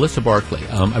 So, Melissa Barkley,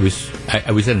 I was at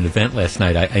an event last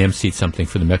night. I emceed something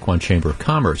for the Mequon Chamber of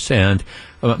Commerce, and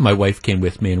my wife came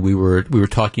with me, and we were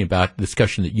talking about the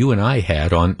discussion that you and I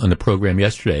had on the program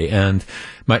yesterday. And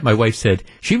my wife said,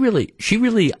 she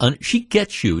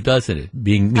gets you, doesn't it?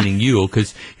 Meaning you,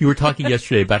 because you were talking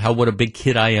yesterday about what a big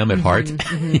kid I am at heart.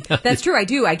 Mm-hmm. That's true. I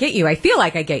do. I get you. I feel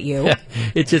like I get you. Yeah,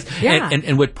 it's just, yeah.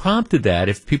 And what prompted that,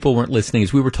 if people weren't listening,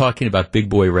 is we were talking about Big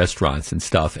Boy restaurants and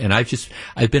stuff. And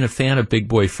I've been a fan of Big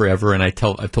Boy forever. And I've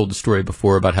told the story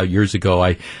before about how years ago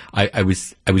I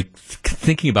was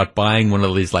thinking about buying one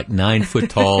of these like 9-foot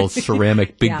tall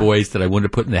ceramic Big Boys that I wanted to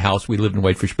put in the house. We lived in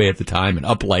Whitefish Bay at the time, and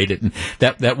uplight it, and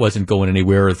that wasn't going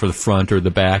anywhere for the front or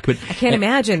the back. But I can't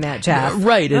imagine that, Jeff.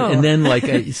 Right, and then like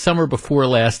summer before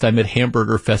last, I'm at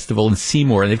Hamburger Festival in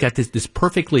Seymour, and they've got this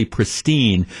perfectly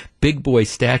pristine Big Boy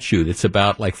statue that's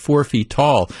about like 4 feet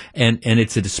tall, and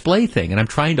it's a display thing, and I'm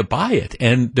trying to buy it,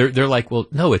 and they're like, well,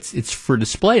 no, it's for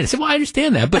display. And I said, well, I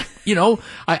understand that, but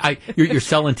you're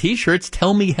selling T-shirts.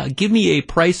 Give me a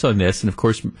price on this. And of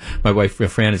course, my wife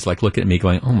Fran is like looking at me,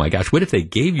 going, oh my gosh, what if they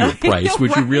gave you a price?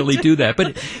 Would you really do that?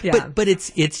 But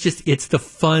it's the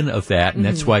fun of that, and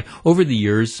that's why over the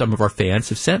years some of our fans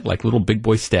have sent like little Big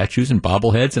Boy statues and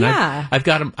bobbleheads, and I've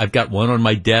got them. I've got one on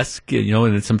my desk, and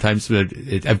then sometimes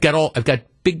I've got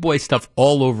Big Boy stuff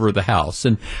all over the house,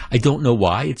 and I don't know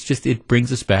why. It's just, it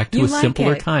brings us back to a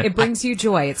simpler time. It brings you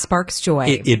joy. It sparks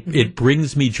joy. It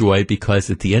brings me joy, because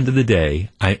at the end of the day,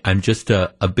 I'm just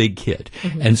a big kid.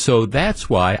 Mm-hmm. And so that's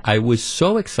why I was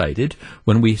so excited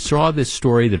when we saw this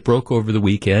story that broke over the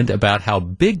weekend about how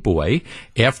Big Boy,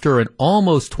 after an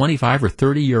almost 25 or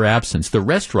 30-year absence, the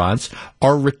restaurants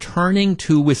are returning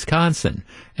to Wisconsin.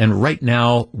 And right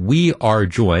now, we are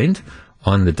joined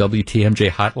on the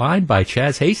WTMJ hotline by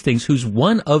Chaz Hastings, who's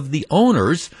one of the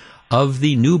owners of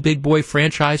the new Big Boy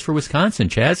franchise for Wisconsin.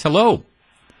 Chaz, hello.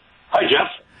 Hi,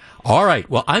 Jeff. All right.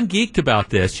 Well, I'm geeked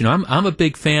about this. I'm a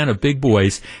big fan of Big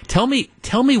Boys. Tell me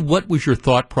what was your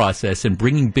thought process in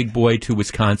bringing Big Boy to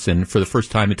Wisconsin for the first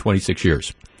time in 26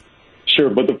 years? Sure,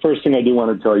 but the first thing I do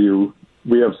want to tell you,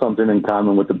 we have something in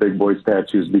common with the Big Boy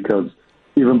statues, because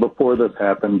even before this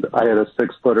happened, I had a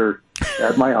 6-footer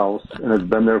at my house, and it's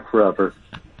been there forever.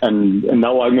 And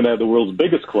now I'm going to have the world's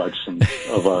biggest collection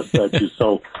of statues.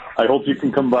 So I hope you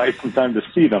can come by sometime to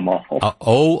see them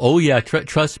all. Yeah.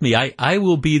 Trust me, I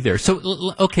will be there.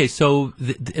 So, okay, so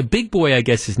the Big Boy, I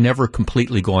guess, has never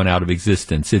completely gone out of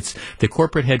existence. It's the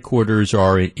corporate headquarters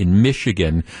are in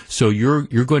Michigan. So you're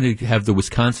going to have the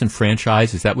Wisconsin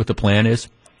franchise. Is that what the plan is?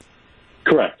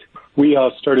 Correct. We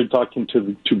started talking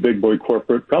to Big Boy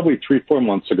Corporate probably 3-4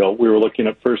 months ago. We were looking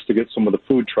at first to get some of the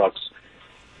food trucks,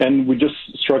 and we just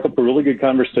struck up a really good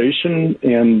conversation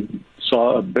and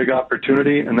saw a big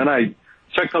opportunity. And then I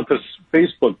checked out this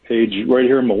Facebook page right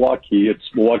here in Milwaukee. It's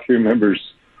Milwaukee Remembers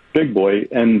Big Boy,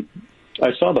 and I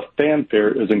saw the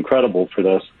fanfare is incredible for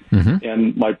this. Mm-hmm.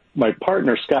 And my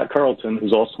partner, Scott Carlton,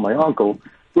 who's also my uncle,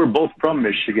 we're both from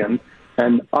Michigan,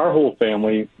 and our whole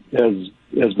family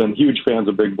has been huge fans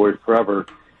of Big Boy forever.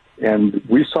 And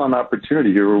we saw an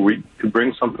opportunity here where we could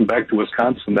bring something back to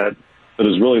Wisconsin that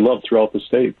is really loved throughout the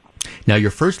state. Now, your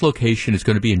first location is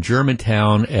going to be in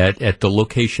Germantown at the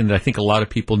location that I think a lot of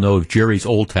people know of, Jerry's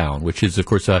Old Town, which is, of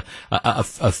course, a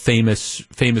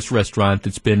famous restaurant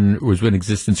was in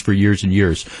existence for years and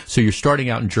years. So you're starting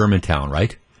out in Germantown,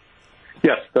 right?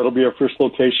 Yes, that'll be our first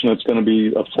location. It's going to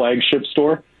be a flagship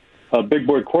store. Big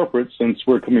Boy Corporate, since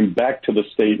we're coming back to the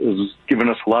state, is giving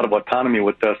us a lot of autonomy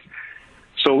with this.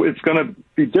 So it's going to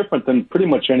be different than pretty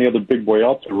much any other Big Boy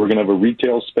out there. We're going to have a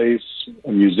retail space,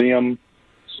 a museum,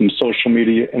 some social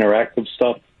media interactive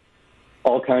stuff,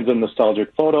 all kinds of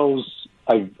nostalgic photos.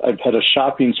 I've had a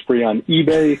shopping spree on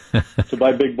eBay to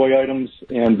buy Big Boy items,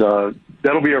 and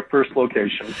that'll be our first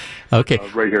location. Okay,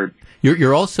 right here.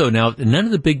 You're also now, none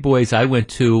of the Big Boys I went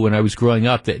to when I was growing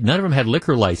up, that none of them had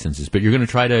liquor licenses, but you're going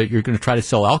to try to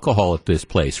sell alcohol at this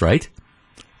place, right?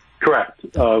 Correct.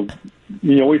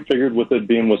 We figured with it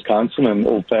being Wisconsin and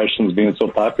old fashions being so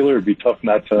popular, it'd be tough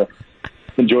not to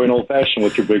enjoy an old fashioned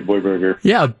with your Big Boy burger.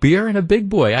 Yeah, a beer and a Big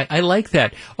Boy. I like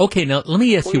that. Okay, now let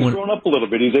me ask you one. He's grown up a little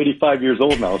bit. He's 85 years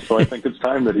old now, so I think it's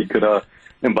time that he could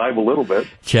imbibe a little bit.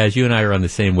 Chaz, you and I are on the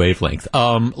same wavelength.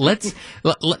 One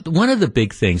of the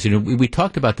big things, we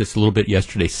talked about this a little bit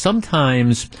yesterday.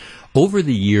 Sometimes over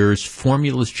the years,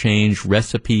 formulas change,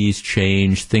 recipes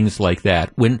change, things like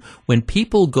that. When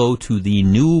people go to the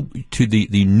new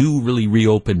really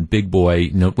reopened Big Boy,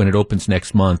 when it opens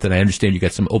next month, and I understand you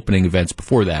got some opening events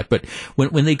before that, but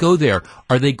when they go there,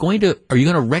 are we going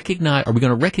to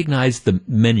recognize the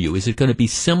menu? Is it going to be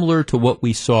similar to what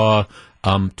we saw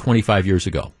 25 years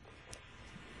ago?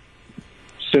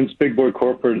 Since Big Boy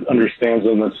Corporate understands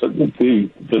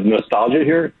the nostalgia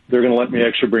here, they're going to let me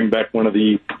actually bring back one of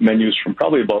the menus from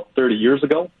probably about 30 years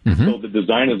ago. Mm-hmm. So the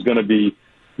design is going to be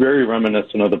very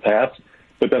reminiscent of the past.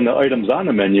 But then the items on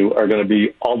the menu are going to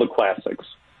be all the classics.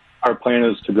 Our plan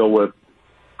is to go with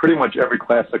pretty much every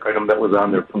classic item that was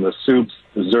on there, from the soups,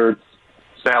 desserts,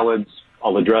 salads,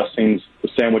 all the dressings, the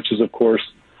sandwiches, of course,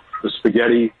 the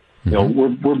spaghetti.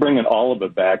 Mm-hmm. We're bringing all of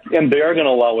it back. And they are going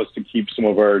to allow us to keep some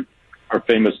of our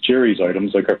famous Jerry's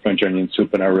items, like our French onion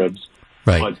soup and our ribs.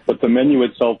 Right. But the menu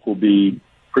itself will be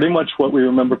pretty much what we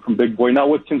remember from Big Boy. Now,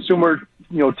 with consumer,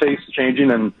 tastes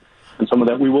changing and some of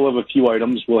that, we will have a few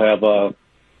items. We'll have,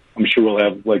 I'm sure we'll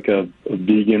have like a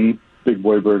vegan Big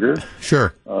Boy burger.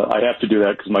 Sure. I have to do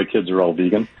that because my kids are all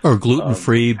vegan. Or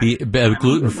gluten-free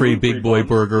Big Boy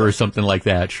burger or something like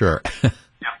that. Sure.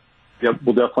 Yep.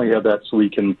 We'll definitely have that so we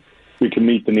can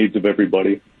meet the needs of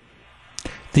everybody.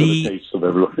 The taste of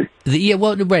everybody.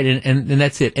 Right, and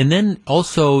that's it. And then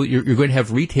also you're going to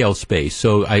have retail space.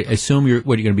 So I assume you're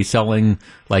going to be selling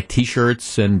like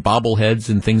T-shirts and bobbleheads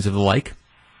and things of the like.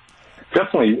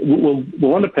 Definitely,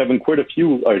 we'll end up having quite a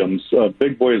few items.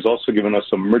 Big Boy has also given us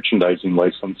a merchandising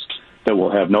license that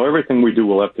we'll have. Now everything we do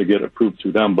will have to get approved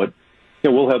through them, but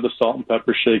we'll have the salt and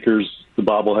pepper shakers, the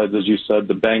bobbleheads, as you said.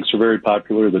 The banks are very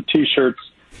popular. The T-shirts.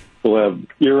 We'll have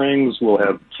earrings, we'll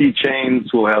have keychains,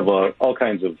 we'll have all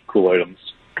kinds of cool items.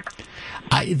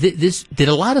 This did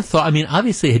a lot of thought. I mean,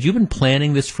 obviously, had you been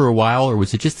planning this for a while, or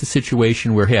was it just a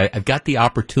situation where, hey, I've got the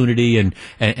opportunity and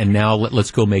now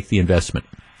let's go make the investment?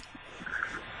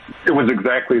 It was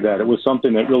exactly that. It was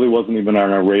something that really wasn't even on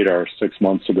our radar 6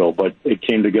 months ago, but it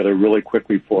came together really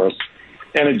quickly for us.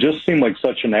 And it just seemed like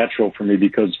such a natural for me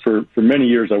because for many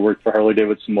years I worked for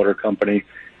Harley-Davidson Motor Company.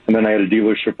 And then I had a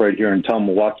dealership right here in town,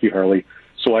 Milwaukee Harley.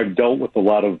 So I've dealt with a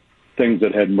lot of things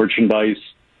that had merchandise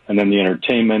and then the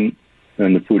entertainment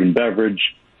and the food and beverage.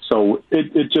 So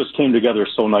it just came together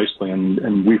so nicely.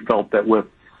 And we felt that with,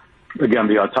 again,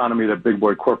 the autonomy that Big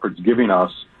Boy Corporate's giving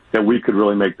us, that we could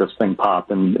really make this thing pop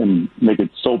and make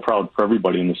it so proud for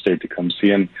everybody in the state to come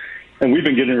see. And we've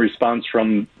been getting a response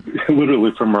from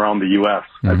literally from around the U.S.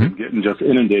 Mm-hmm. I've been getting just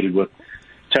inundated with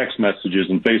text messages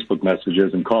and Facebook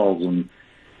messages and calls, and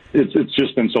it's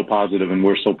just been so positive, and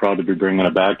we're so proud to be bringing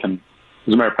it back. And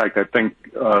as a matter of fact, I think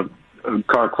a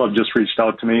car club just reached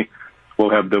out to me.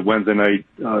 We'll have the Wednesday night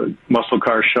muscle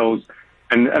car shows.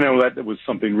 And I know that was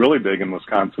something really big in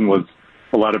Wisconsin was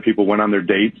a lot of people went on their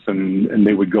dates, and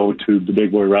they would go to the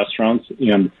Big Boy restaurants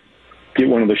and get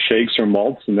one of the shakes or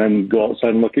malts and then go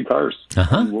outside and look at cars.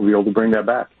 Uh-huh. And we'll be able to bring that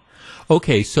back.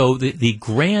 Okay, so the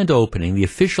grand opening, the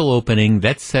official opening,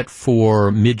 that's set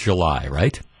for mid-July,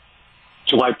 right?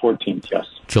 July 14th, yes.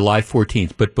 July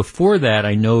 14th. But before that,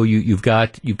 I know you've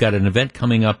got an event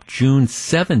coming up June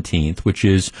 17th, which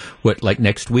is like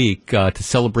next week, to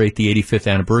celebrate the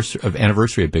 85th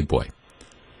anniversary of Big Boy.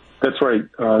 That's right.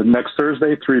 Next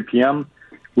Thursday, 3 p.m.,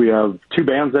 we have two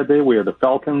bands that day. We have the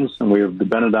Falcons and we have the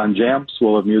Benetton Jams.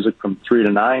 We'll have music from 3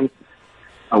 to 9.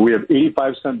 We have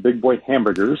 85-cent Big Boy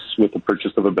hamburgers with the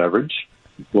purchase of a beverage.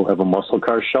 We'll have a muscle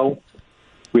car show.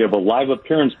 We have a live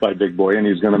appearance by Big Boy, and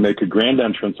he's going to make a grand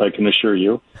entrance, I can assure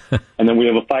you. And then we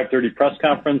have a 5:30 press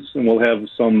conference, and we'll have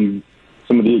some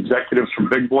of the executives from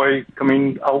Big Boy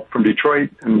coming out from Detroit.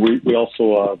 And we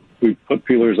also we put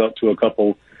feelers out to a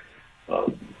couple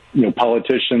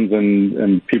politicians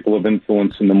and people of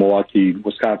influence in the Milwaukee,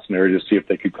 Wisconsin area to see if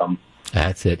they could come.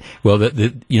 That's it. Well,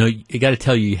 you got to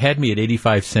tell you had me at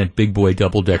 85-cent Big Boy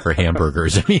double-decker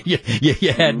hamburgers. I mean,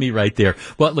 you had me right there.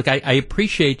 Well, look, I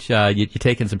appreciate you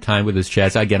taking some time with us,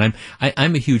 Chaz. Again,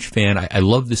 I'm a huge fan. I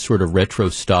love this sort of retro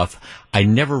stuff. I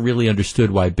never really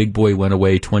understood why Big Boy went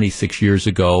away 26 years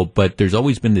ago, but there's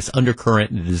always been this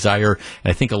undercurrent and desire,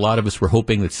 and I think a lot of us were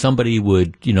hoping that somebody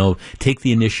would, take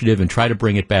the initiative and try to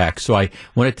bring it back. So I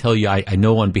want to tell you, I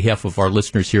know on behalf of our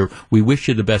listeners here, we wish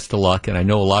you the best of luck, and I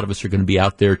know a lot of us are going to be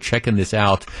out there checking this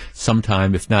out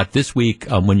sometime, if not this week,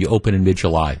 when you open in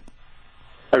mid-July.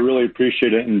 I really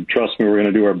appreciate it, and trust me, we're going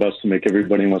to do our best to make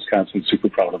everybody in Wisconsin super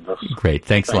proud of this. Great,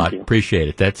 thanks a lot. Appreciate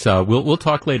it. That's we'll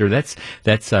talk later. That's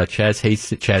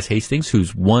Chaz Hastings,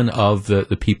 who's one of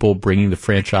the people bringing the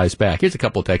franchise back. Here's a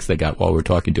couple of texts I got while we were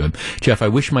talking to him. Jeff, I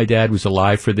wish my dad was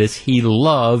alive for this. He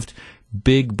loved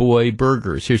Big Boy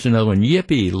burgers. Here's another one.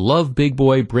 Yippee! Love Big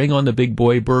Boy. Bring on the Big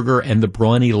Boy burger and the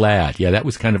brawny lad. Yeah, that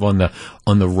was kind of on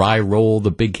the rye roll, the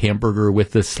big hamburger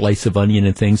with the slice of onion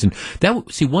and things. And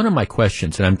one of my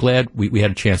questions, and I'm glad we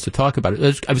had a chance to talk about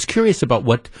it. I was curious about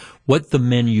what the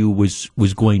menu was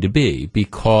going to be,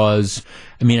 because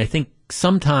I think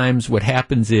sometimes what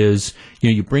happens is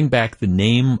you bring back the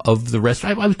name of the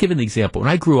restaurant. I was given the example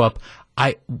when I grew up.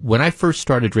 When I first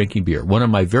started drinking beer, one of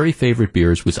my very favorite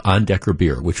beers was On Decker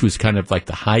beer, which was kind of like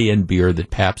the high-end beer that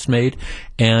Pabst made.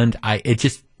 And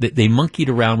they monkeyed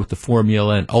around with the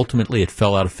formula, and ultimately it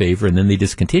fell out of favor, and then they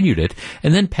discontinued it.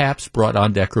 And then Pabst brought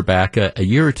On Decker back a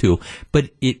year or two, but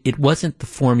it wasn't the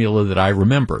formula that I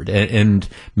remembered. And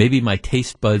maybe my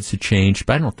taste buds had changed,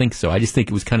 but I don't think so. I just think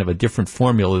it was kind of a different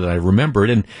formula that I remembered,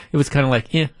 and it was kind of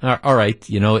like, all right,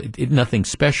 nothing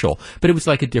special. But it was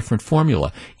like a different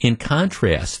formula. In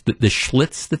contrast, the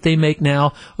Schlitz that they make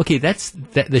now, okay, the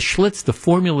Schlitz, the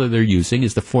formula they're using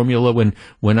is the formula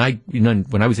when I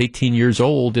was 18 years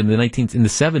old in the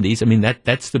 70s.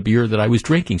 That's the beer that I was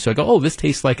drinking. So I go, this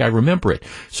tastes like I remember it.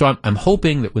 So I'm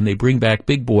hoping that when they bring back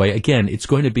Big Boy, again, it's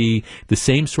going to be the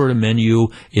same sort of menu.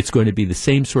 It's going to be the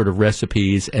same sort of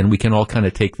recipes, and we can all kind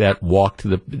of take that walk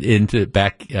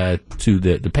back to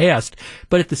the past.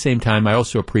 But at the same time, I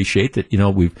also appreciate that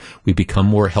we've become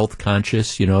more health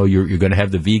conscious. You're going to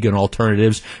have the vegan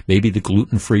alternatives, maybe the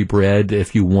gluten-free bread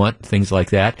if you want, things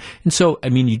like that. And so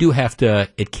you do have to.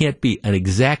 It can't be an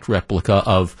exact replica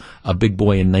of a Big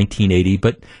Boy in 1980,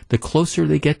 but the closer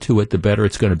they get to it, the better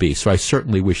it's going to be. So I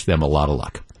certainly wish them a lot of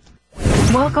luck.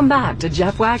 Welcome back to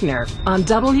Jeff Wagner on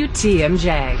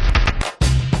WTMJ.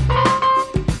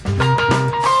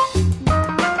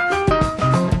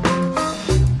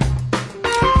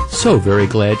 So very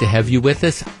glad to have you with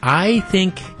us. I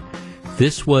think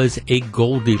this was a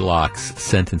Goldilocks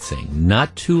sentencing.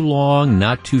 Not too long,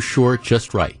 not too short,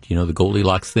 just right. The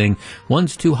Goldilocks thing.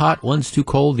 One's too hot, one's too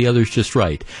cold, the other's just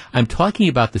right. I'm talking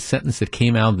about the sentence that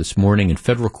came out this morning in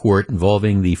federal court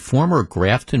involving the former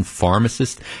Grafton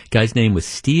pharmacist. Guy's name was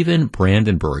Stephen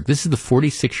Brandenburg. This is the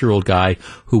 46-year-old guy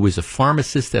who was a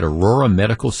pharmacist at Aurora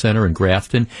Medical Center in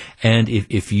Grafton. And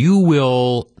if you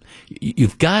will,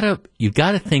 you've got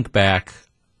to think back.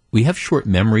 We have short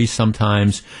memories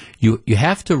sometimes. You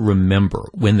have to remember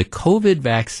when the COVID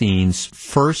vaccines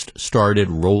first started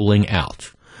rolling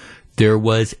out, there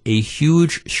was a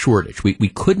huge shortage. We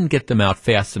couldn't get them out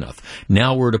fast enough.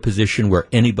 Now we're at a position where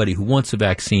anybody who wants a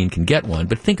vaccine can get one.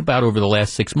 But think about over the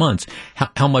last 6 months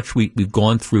how much we've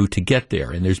gone through to get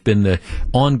there. And there's been the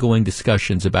ongoing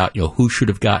discussions about who should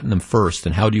have gotten them first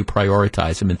and how do you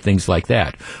prioritize them and things like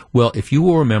that. Well, if you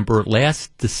will remember,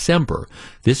 last December,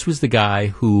 this was the guy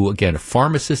who, again, a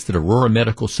pharmacist at Aurora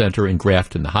Medical Center in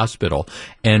Grafton, the hospital.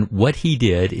 And what he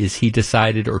did is he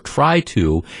decided or tried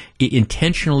to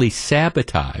intentionally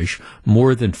sabotage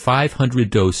more than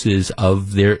 500 doses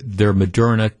of their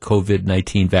Moderna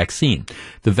COVID-19 vaccine.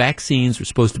 The vaccines were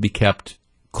supposed to be kept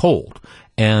cold.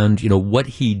 And, what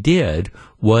he did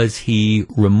was he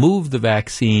removed the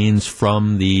vaccines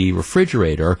from the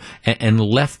refrigerator and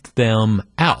left them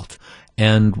out.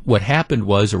 And what happened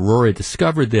was Aurora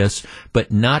discovered this,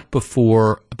 but not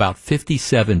before about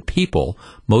 57 people,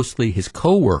 mostly his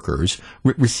co-workers,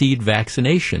 received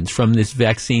vaccinations from these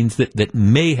vaccines that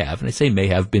may have, and I say may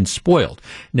have, been spoiled.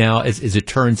 Now, as it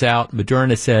turns out,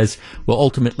 Moderna says, well,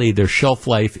 ultimately their shelf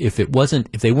life, if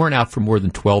they weren't out for more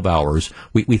than 12 hours,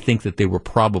 we think that they were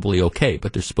probably okay,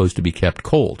 but they're supposed to be kept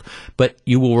cold. But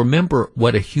you will remember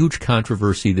what a huge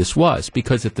controversy this was,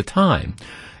 because at the time,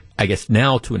 I guess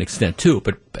now to an extent too,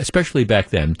 but especially back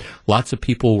then, lots of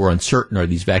people were uncertain, are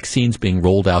these vaccines being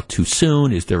rolled out too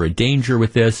soon? Is there a danger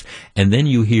with this? And then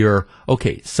you hear,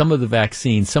 okay, some of the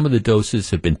vaccines, some of the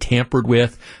doses have been tampered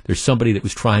with. There's somebody that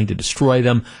was trying to destroy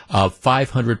them.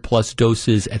 500 plus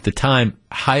doses at the time,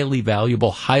 highly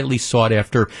valuable, highly sought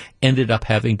after, ended up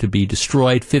having to be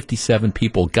destroyed. 57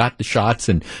 people got the shots,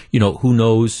 and, who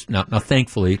knows? Now,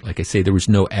 thankfully, like I say, there was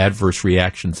no adverse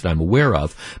reactions that I'm aware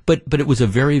of, but it was a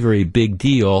very, very big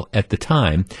deal at the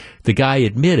time. The guy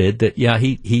admitted that, yeah,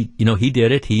 he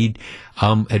did it. He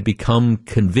had become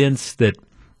convinced that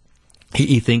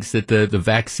he thinks that the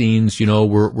vaccines,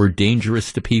 were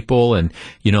dangerous to people, and,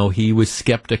 he was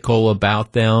skeptical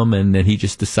about them, and then he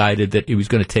just decided that he was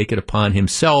going to take it upon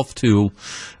himself to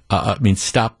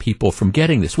stop people from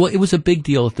getting this. Well, it was a big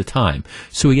deal at the time.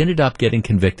 So he ended up getting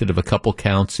convicted of a couple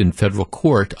counts in federal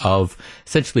court of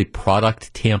essentially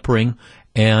product tampering,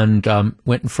 and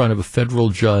went in front of a federal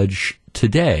judge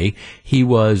today. He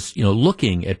was,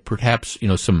 looking at perhaps,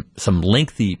 some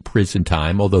lengthy prison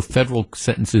time, although federal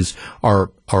sentences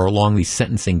are along these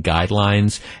sentencing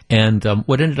guidelines. And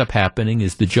what ended up happening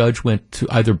is the judge went to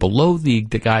either below the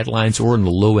guidelines or in the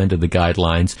low end of the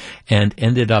guidelines, and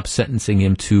ended up sentencing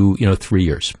him to, 3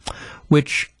 years,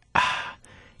 which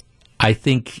I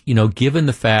think, given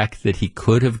the fact that he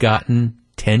could have gotten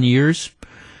 10 years,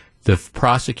 the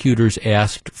prosecutors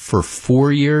asked for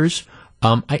 4 years.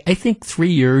 I think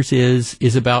 3 years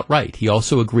is about right. He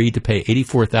also agreed to pay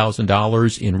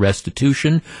 $84,000 in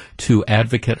restitution to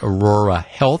Advocate Aurora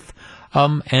Health,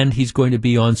 and he's going to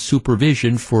be on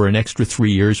supervision for an extra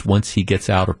 3 years once he gets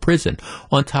out of prison.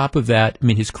 On top of that,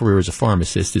 his career as a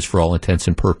pharmacist is, for all intents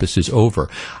and purposes, over.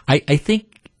 I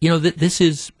think,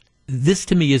 that this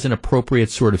to me is an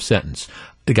appropriate sort of sentence.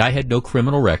 The guy had no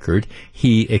criminal record.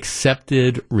 He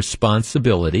accepted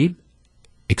responsibility,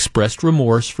 expressed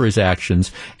remorse for his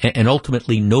actions, and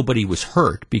ultimately nobody was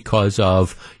hurt because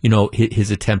of, his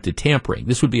attempted tampering.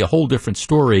 This would be a whole different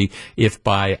story if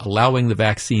by allowing the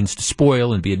vaccines to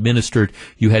spoil and be administered,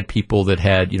 you had people that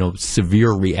had,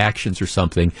 severe reactions or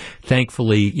something.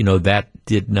 Thankfully, that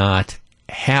did not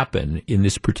happen in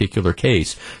this particular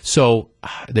case. So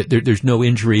there's no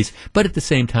injuries, but at the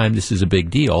same time, this is a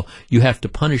big deal. You have to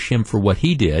punish him for what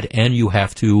he did, and you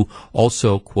have to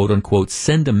also, quote unquote,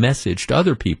 send a message to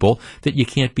other people that you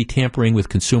can't be tampering with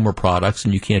consumer products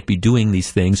and you can't be doing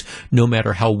these things no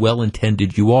matter how well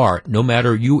intended you are. No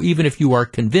matter even if you are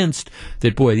convinced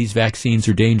that, boy, these vaccines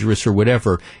are dangerous or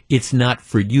whatever, it's not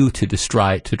for you to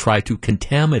try to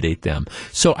contaminate them.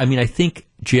 So, I think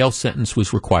jail sentence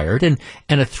was required, and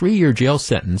a 3-year jail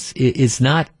sentence it's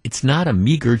not a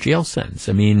meager jail sentence.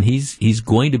 He's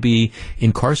going to be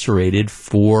incarcerated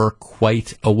for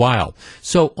quite a while.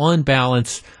 So on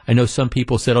balance, I know some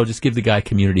people said, just give the guy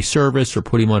community service or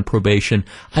put him on probation.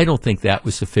 I don't think that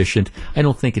was sufficient. I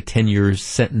don't think a 10-year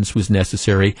sentence was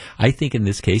necessary. I think in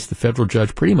this case, the federal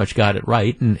judge pretty much got it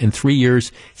right, and 3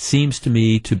 years seems to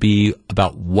me to be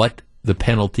about what the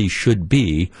penalty should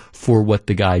be for what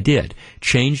the guy did.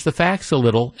 Change the facts a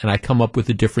little, and I come up with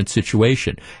a different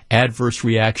situation. Adverse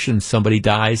reaction, somebody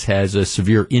dies, has a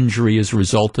severe injury as a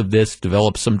result of this,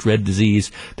 develops some dread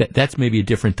disease. That's maybe a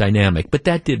different dynamic, but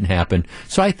that didn't happen.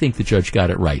 So I think the judge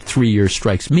got it right. 3 years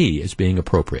strikes me as being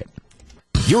appropriate.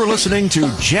 You're listening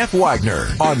to Jeff Wagner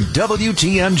on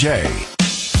WTMJ.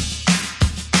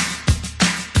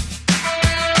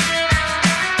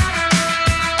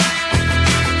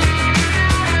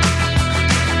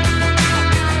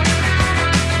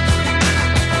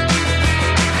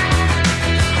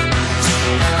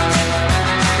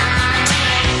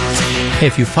 Hey,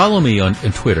 if you follow me on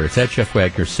Twitter, it's at Jeff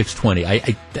Wagner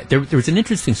 620. There was an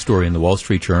interesting story in the Wall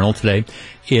Street Journal today.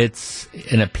 It's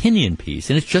an opinion piece,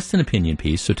 and it's just an opinion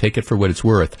piece, so take it for what it's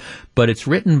worth. But it's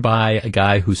written by a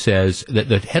guy who says that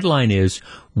the headline is,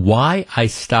 "Why I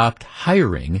Stopped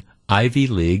Hiring Ivy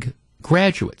League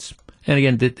Graduates." And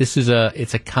again,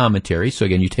 it's a commentary, so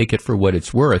again, you take it for what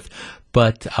it's worth.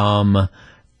 But the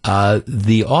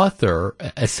author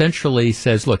essentially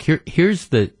says, look, here's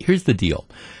the deal.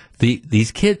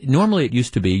 These kids, normally it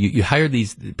used to be, you hire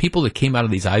these people that came out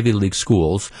of these Ivy League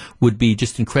schools would be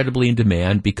just incredibly in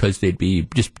demand because they'd be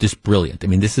just brilliant. I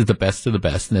mean, this is the best of the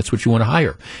best, and that's what you want to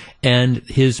hire. And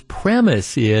his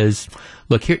premise is,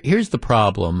 look, here's the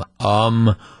problem.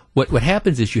 What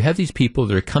happens is you have these people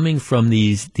that are coming from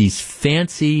these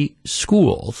fancy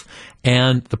schools,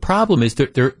 and the problem is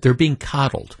they're being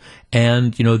coddled,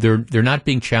 and they're not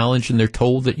being challenged, and they're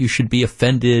told that you should be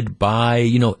offended by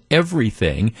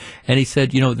everything. And he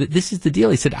said, this is the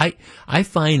deal. He said, I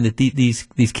find that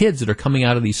these kids that are coming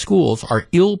out of these schools are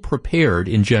ill prepared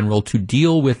in general to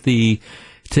deal with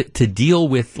to deal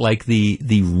with like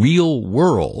the real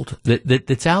world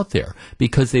that's out there,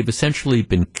 because they've essentially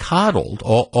been coddled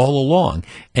all along,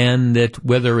 and that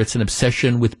whether it's an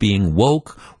obsession with being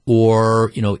woke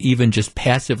or even just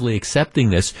passively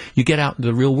accepting this, you get out into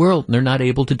the real world and they're not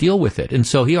able to deal with it. And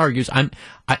so he argues, I'm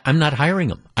not hiring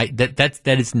them. That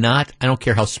is not, I don't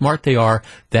care how smart they are,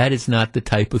 that is not the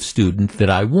type of student that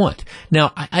I want.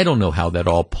 Now, I don't know how that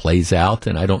all plays out,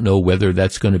 and I don't know whether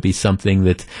that's going to be something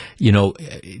that,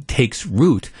 takes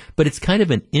root, but it's kind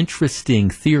of an interesting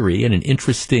theory and an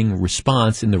interesting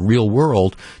response in the real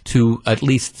world to at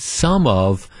least some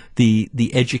of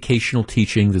the educational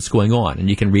teaching that's going on. And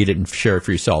you can read it and share it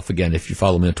for yourself. Again, if you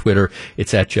follow me on Twitter,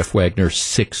 it's at Jeff Wagner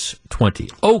 620.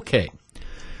 Okay.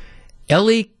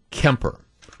 Ellie Kemper.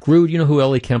 Gru, do you know who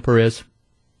Ellie Kemper is?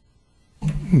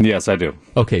 Yes, I do.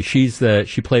 Okay, she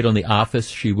played on The Office.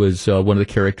 She was one of the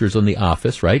characters on The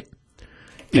Office, right?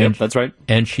 Yep, that's right.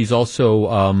 And she's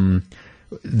also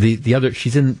the other.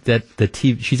 She's in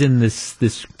she's in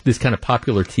this kind of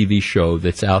popular TV show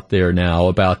that's out there now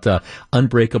about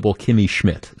Unbreakable Kimmy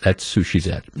Schmidt. That's who she's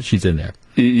at. She's in there.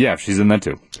 Yeah, she's in that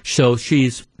too. So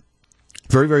she's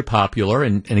very, very popular,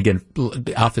 and again,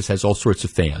 The Office has all sorts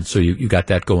of fans, so you got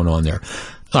that going on there.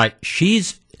 All right, she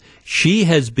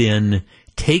has been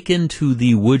taken to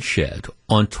the woodshed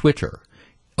on Twitter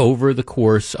over the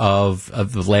course of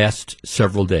the last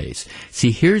several days.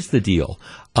 See, here's the deal.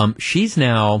 She's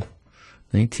now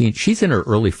 19. She's in her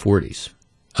early 40s.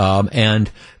 And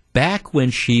back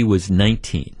when she was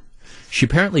 19, she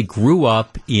apparently grew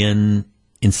up in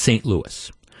St.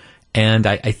 Louis. And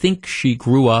I think she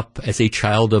grew up as a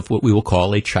child of what we will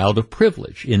call a child of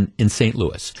privilege in St.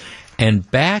 Louis.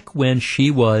 And back when she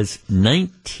was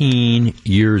 19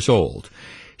 years old,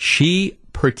 she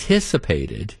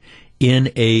participated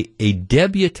in a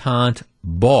debutante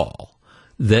ball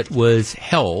that was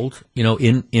held,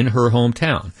 in her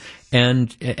hometown.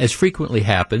 And as frequently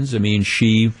happens, I mean,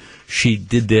 she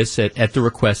did this at the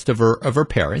request of her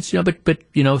parents,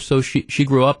 so she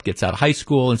grew up, gets out of high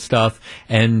school and stuff,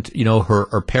 and,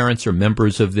 her parents are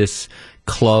members of this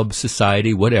club,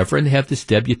 society, whatever, and they have this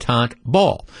debutante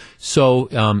ball. So,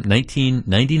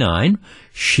 1999,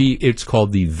 it's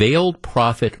called the Veiled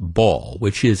Prophet Ball,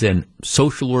 which is a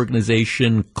social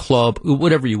organization, club,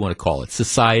 whatever you want to call it,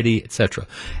 society, etc.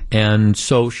 And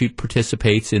so she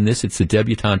participates in this. It's the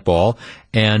debutante ball,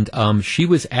 and she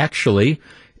was actually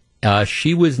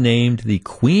she was named the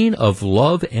Queen of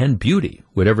Love and Beauty,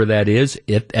 whatever that is,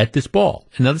 at this ball.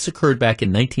 And now this occurred back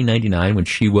in 1999 when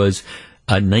she was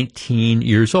 19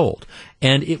 years old.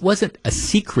 And it wasn't a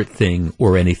secret thing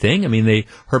or anything. I mean,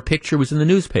 her picture was in the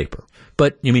newspaper.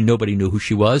 But, nobody knew who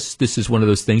she was. This is one of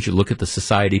those things, you look at the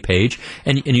society page,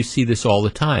 and you see this all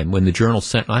the time. When the journal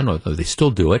sent, I don't know if they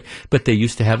still do it, but they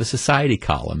used to have a society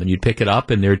column, and you'd pick it up,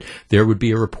 and there would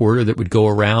be a reporter that would go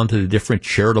around to the different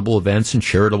charitable events and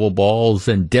charitable balls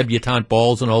and debutante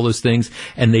balls and all those things,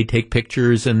 and they'd take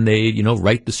pictures, and they,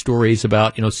 write the stories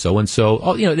about, so-and-so.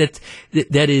 Oh,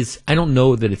 that is, I don't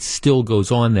know that it still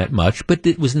goes on that much, but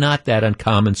it was not that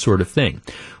uncommon sort of thing.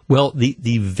 Well,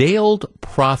 the Veiled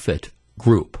Prophet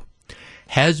group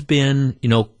has been,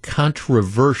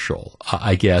 controversial,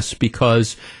 I guess,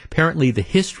 because apparently the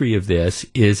history of this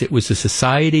is it was a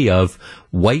society of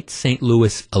white St.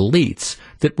 Louis elites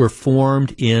that were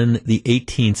formed in the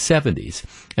 1870s.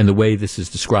 And the way this is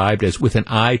described as with an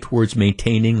eye towards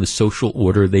maintaining the social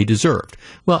order they deserved.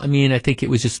 Well, I think it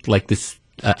was just like this.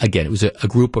 Again, it was a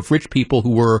group of rich people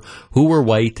who were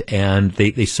white, and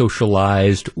they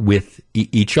socialized with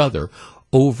each other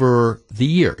over the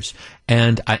years.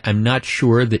 And I'm not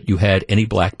sure that you had any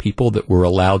black people that were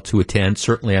allowed to attend.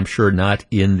 Certainly, I'm sure not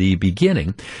in the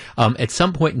beginning. At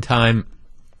some point in time,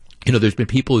 there's been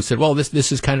people who said, well,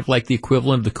 this is kind of like the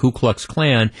equivalent of the Ku Klux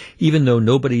Klan, even though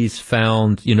nobody's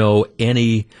found,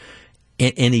 any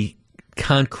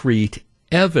concrete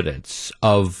evidence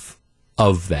of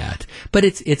of that. But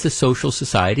it's a social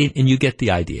society, and you get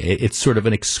the idea. It's sort of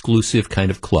an exclusive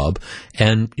kind of club,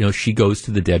 and she goes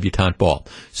to the debutante ball.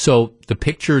 So the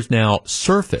pictures now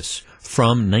surface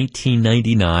from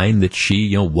 1999 that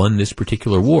she won this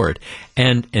particular award,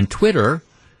 and Twitter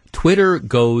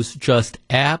goes just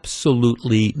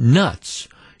absolutely nuts,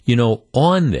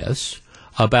 on this,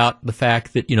 about the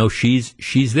fact that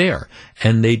she's there,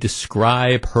 and they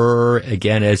describe her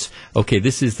again as, okay,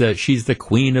 she's the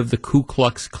queen of the Ku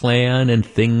Klux Klan and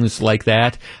things like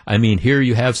that. I mean, here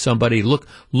you have somebody,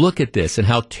 look at this and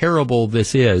how terrible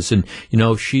this is, and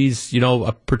she's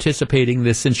participating in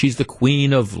this, and she's the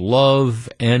queen of love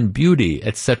and beauty,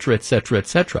 etc., etc.,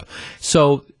 etc.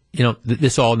 So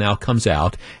this all now comes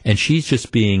out, and she's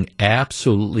just being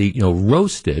absolutely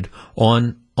roasted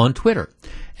on Twitter.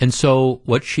 And so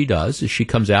what she does is she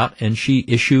comes out and she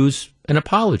issues an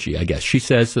apology, I guess. She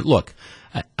says that, look,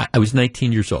 I was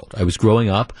 19 years old. I was growing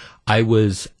up. I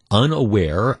was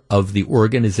unaware of the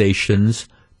organization's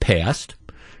past.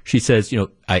 She says,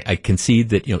 I concede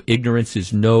that, ignorance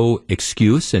is no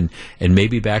excuse, and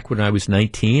maybe back when I was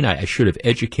 19, I should have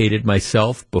educated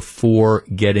myself before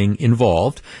getting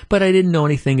involved, but I didn't know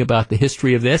anything about the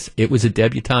history of this. It was a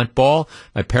debutante ball.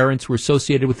 My parents were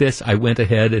associated with this. I went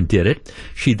ahead and did it.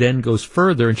 She then goes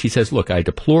further and she says, look, I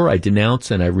deplore, I denounce,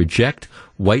 and I reject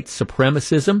white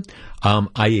supremacism.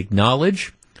 I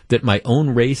acknowledge that my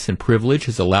own race and privilege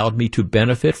has allowed me to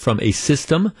benefit from a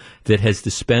system that has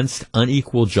dispensed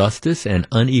unequal justice and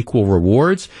unequal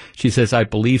rewards. She says, I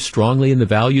believe strongly in the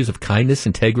values of kindness,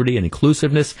 integrity, and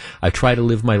inclusiveness. I try to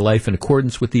live my life in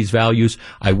accordance with these values.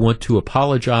 I want to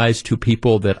apologize to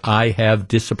people that I have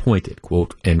disappointed,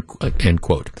 quote, end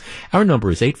quote. Our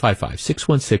number is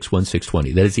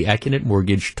 855-616-1620. That is the Acunet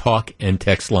Mortgage talk and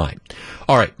text line.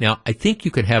 All right, now, I think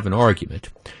you could have an argument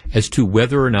as to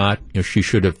whether or not she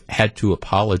should have had to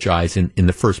apologize in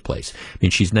the first place. I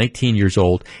mean, she's 19 years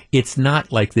old. It's not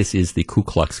like this is the Ku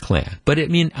Klux Klan. But,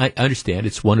 I understand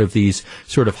it's one of these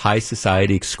sort of high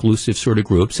society exclusive sort of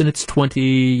groups, and it's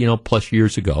 20, plus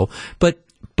years ago. But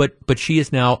she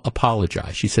has now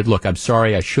apologized. She said, look, I'm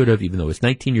sorry, I should have, even though I was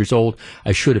 19 years old,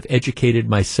 I should have educated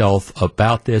myself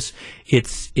about this.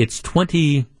 It's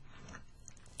 20,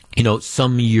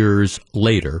 some years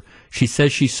later. She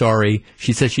says she's sorry.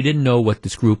 She says she didn't know what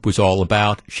this group was all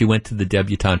about. She went to the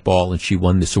debutante ball and she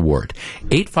won this award.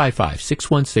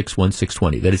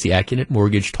 855-616-1620. That is the Acunet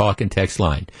Mortgage talk and text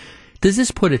line. Does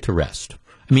this put it to rest?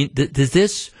 I mean,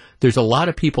 there's a lot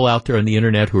of people out there on the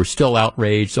internet who are still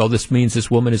outraged. Oh, this means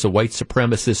this woman is a white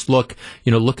supremacist. Look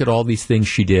at all these things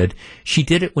she did. She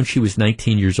did it when she was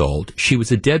 19 years old. She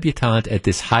was a debutante at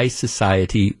this high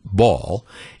society ball.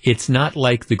 It's not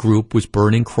like the group was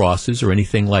burning crosses or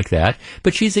anything like that.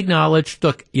 But she's acknowledged,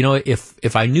 look,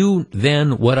 if I knew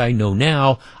then what I know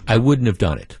now, I wouldn't have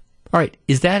done it. All right,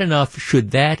 is that enough?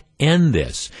 Should that end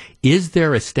this? Is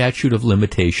there a statute of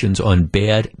limitations on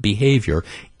bad behavior,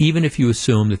 even if you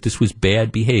assume that this was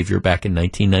bad behavior back in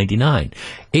 1999?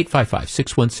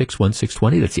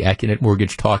 855-616-1620, that's the Acunet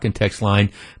Mortgage talk and text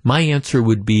line. My answer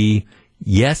would be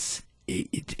yes,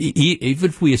 even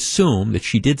if we assume that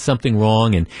she did something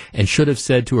wrong and should have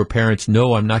said to her parents,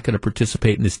 no, I'm not going to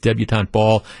participate in this debutante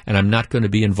ball, and I'm not going to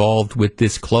be involved with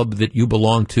this club that you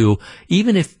belong to,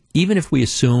 even if we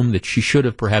assume that she should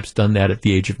have perhaps done that at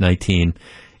the age of 19,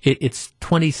 it's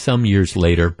 20-some years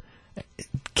later.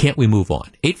 Can't we move on?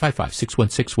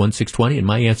 855-616-1620, and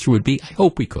my answer would be, I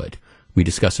hope we could. We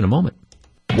discuss in a moment.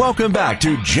 Welcome back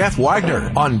to Jeff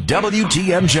Wagner on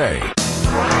WTMJ.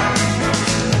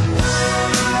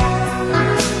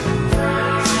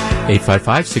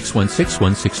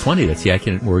 855-616-1620. That's the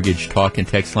Acunet Mortgage talk and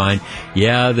text line.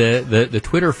 Yeah, the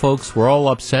Twitter folks were all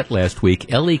upset last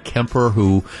week. Ellie Kemper,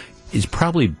 who is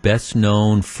probably best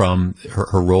known from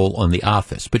her role on The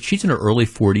Office, but she's in her early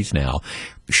 40s now.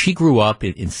 She grew up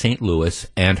in St. Louis,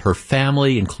 and her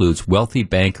family includes wealthy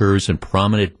bankers and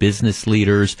prominent business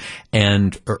leaders,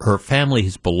 and her family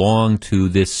has belonged to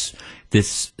this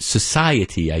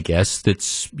society, I guess,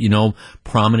 that's,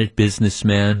 prominent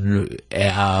businessmen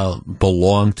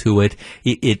belong to it.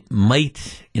 It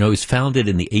might, it was founded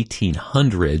in the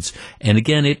 1800s. And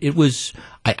again, it was,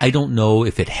 I don't know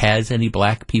if it has any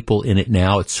black people in it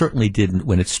now. It certainly didn't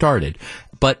when it started.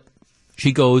 But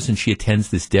she goes and she attends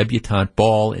this debutante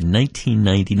ball in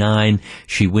 1999.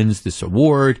 She wins this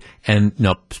award, and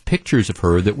pictures of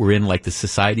her that were in like the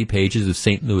society pages of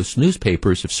St. Louis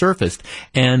newspapers have surfaced,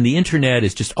 and the internet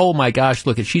is just, oh my gosh,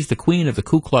 look, she's the queen of the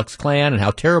Ku Klux Klan and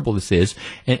how terrible this is.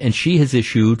 And she has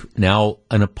issued now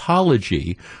an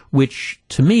apology, which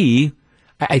to me,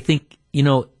 I think,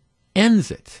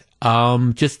 ends it.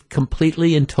 just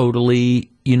completely and totally,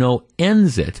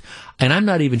 ends it. And I'm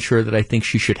not even sure that I think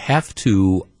she should have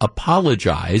to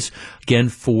apologize, again,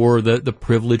 for the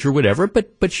privilege or whatever,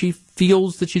 but she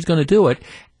feels that she's going to do it.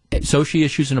 So she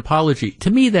issues an apology.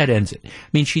 To me, that ends it. I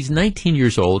mean, she's 19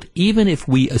 years old. Even if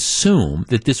we assume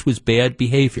that this was bad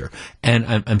behavior, and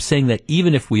I'm saying that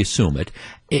even if we assume it,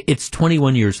 it's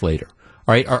 21 years later.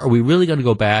 All right, are we really going to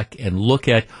go back and look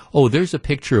at, there's a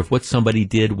picture of what somebody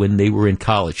did when they were in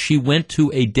college. She went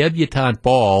to a debutante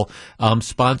ball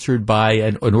sponsored by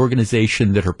an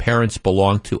organization that her parents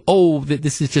belonged to.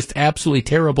 This is just absolutely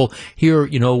terrible. Here,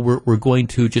 we're going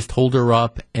to just hold her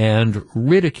up and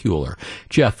ridicule her.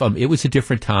 Jeff, it was a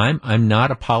different time. I'm not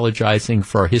apologizing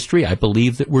for our history. I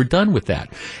believe that we're done with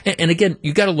that. And again,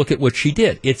 you got to look at what she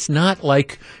did. It's not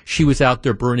like she was out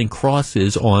there burning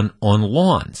crosses on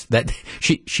lawns. That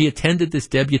She attended this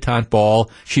debutante ball.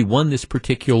 She won this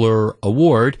particular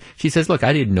award. She says, look,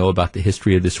 I didn't know about the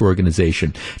history of this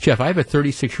organization. Jeff, I have a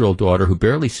 36-year-old daughter who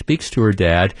barely speaks to her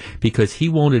dad because he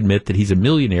won't admit that he's a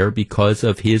millionaire because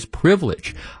of his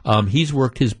privilege. He's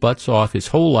worked his butts off his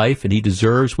whole life, and he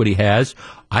deserves what he has.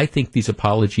 I think these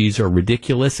apologies are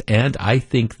ridiculous, and I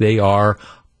think they are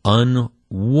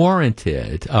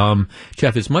unwarranted.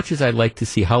 Jeff, as much as I'd like to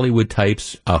see Hollywood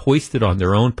types hoisted on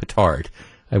their own petard,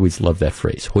 I always love that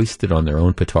phrase, hoisted on their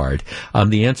own petard.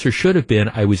 The answer should have been,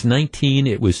 I was 19,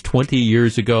 it was 20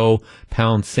 years ago,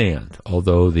 pound sand,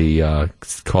 although the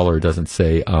caller doesn't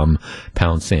say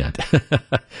pound sand.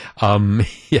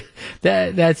 Yeah,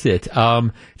 that's it.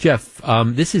 Jeff,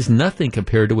 this is nothing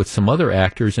compared to what some other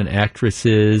actors and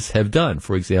actresses have done.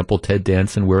 For example, Ted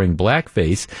Danson wearing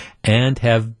blackface and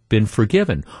have been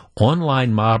forgiven.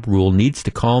 Online mob rule needs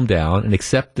to calm down and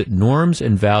accept that norms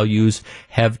and values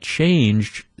have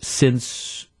changed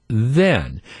since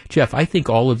then. Jeff, I think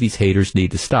all of these haters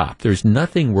need to stop. There's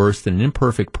nothing worse than an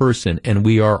imperfect person, and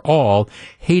we are all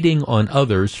hating on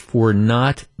others for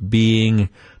not being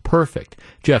perfect.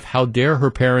 Jeff, how dare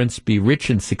her parents be rich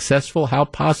and successful? How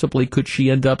possibly could she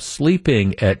end up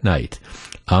sleeping at night?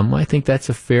 I think that's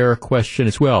a fair question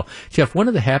as well. Jeff, one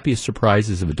of the happiest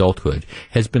surprises of adulthood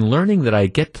has been learning that I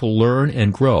get to learn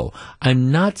and grow.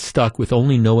 I'm not stuck with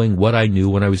only knowing what I knew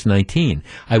when I was 19.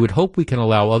 I would hope we can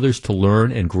allow others to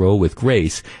learn and grow with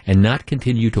grace and not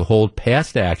continue to hold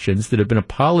past actions that have been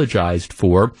apologized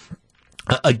for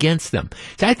against them.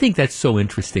 I think that's so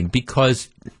interesting because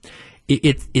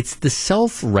it's the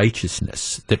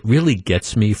self-righteousness that really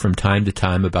gets me from time to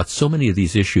time about so many of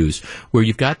these issues where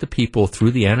you've got the people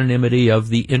through the anonymity of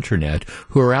the internet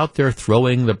who are out there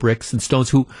throwing the bricks and stones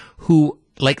who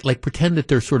like pretend that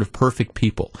they're sort of perfect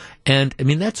people. And I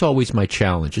mean, that's always my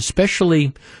challenge,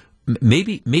 especially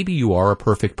maybe you are a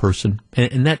perfect person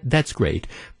and that's great.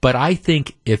 But I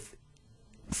think if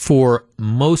for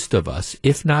most of us,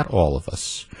 if not all of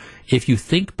us, if you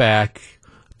think back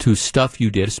to stuff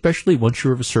you did, especially once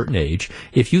you're of a certain age.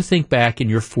 If you think back in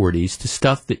your 40s to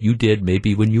stuff that you did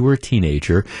maybe when you were a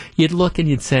teenager, you'd look and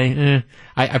you'd say,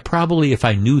 I probably, if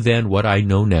I knew then what I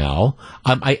know now,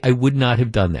 I would not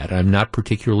have done that. I'm not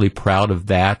particularly proud of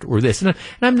that or this. And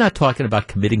I'm not talking about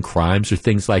committing crimes or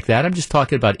things like that. I'm just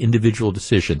talking about individual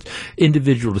decisions.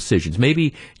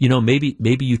 Maybe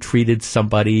you treated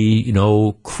somebody,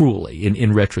 cruelly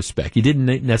in retrospect. You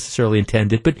didn't necessarily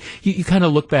intend it, but you kind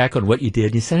of look back on what you did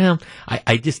and you say,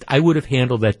 I would have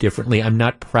handled that differently. I'm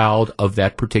not proud of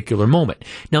that particular moment.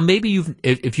 Now, maybe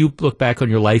if you look back on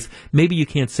your life, maybe you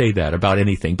can't say that about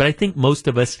anything. But I think most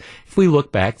of us, if we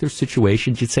look back, there's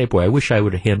situations you'd say, boy, I wish I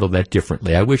would have handled that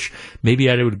differently. I wish maybe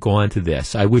I would have gone to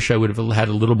this. I wish I would have had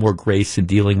a little more grace in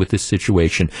dealing with this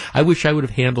situation. I wish I would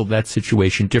have handled that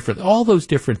situation differently. All those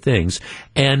different things.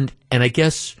 And I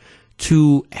guess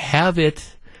to have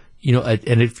it,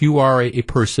 and if you are a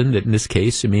person that in this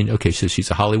case, so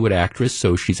she's a Hollywood actress,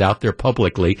 so she's out there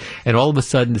publicly, and all of a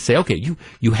sudden to say, okay,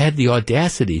 you had the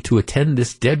audacity to attend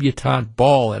this debutante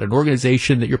ball at an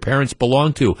organization that your parents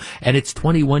belong to, and it's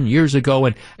 21 years ago,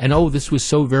 and oh, this was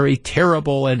so very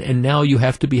terrible, and now you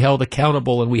have to be held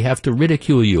accountable, and we have to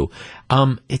ridicule you.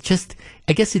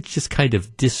 I guess it's just kind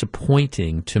of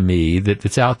disappointing to me that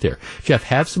it's out there. Jeff,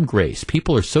 have some grace.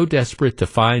 People are so desperate to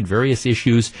find various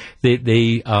issues.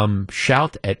 They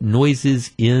shout at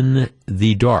noises in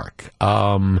the dark.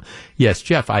 Yes,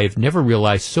 Jeff, I have never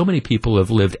realized so many people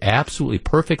have lived absolutely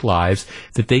perfect lives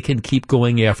that they can keep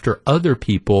going after other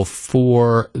people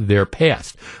for their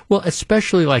past. Well,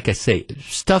 especially, like I say,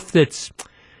 stuff that's,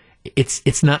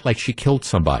 it's not like she killed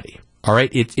somebody. All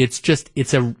right,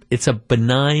 it's a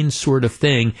benign sort of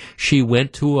thing. She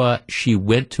went to a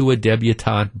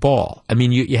debutante ball. I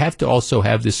mean, you have to also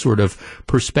have this sort of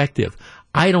perspective.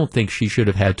 I don't think she should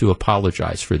have had to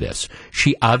apologize for this.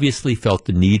 She obviously felt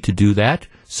the need to do that,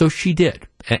 so she did.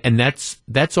 And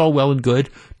that's all well and good.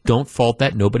 Don't fault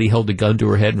that. Nobody held a gun to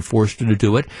her head and forced her to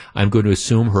do it. I'm going to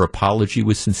assume her apology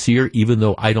was sincere, even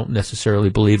though I don't necessarily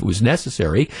believe it was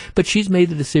necessary. But she's made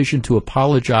the decision to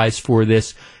apologize for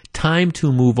this. Time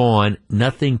to move on.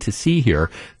 Nothing to see here.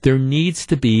 There needs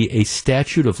to be a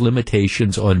statute of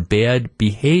limitations on bad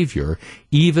behavior,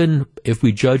 even if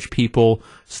we judge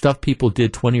stuff people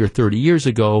did 20 or 30 years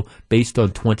ago based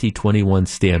on 2021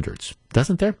 standards.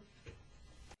 Doesn't there?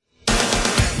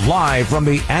 Live from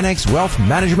the Annex Wealth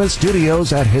Management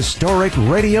Studios at historic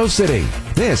Radio City,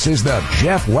 this is the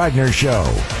Jeff Wagner Show.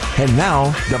 And now,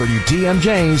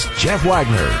 WTMJ's Jeff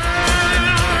Wagner.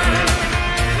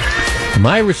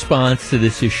 My response to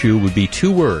this issue would be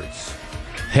 2 words.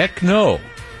 Heck no.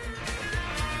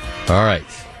 All right.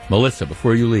 Melissa,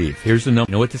 before you leave, here's the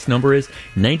number. You know what this number is?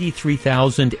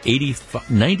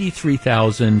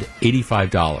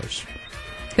 $93,085.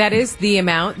 That is the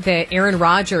amount that Aaron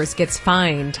Rodgers gets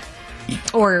fined.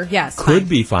 Or, yes. Could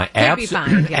be fined. Could be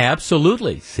fined, yeah.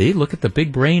 Absolutely. See, look at the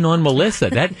big brain on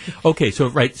Melissa. Okay, so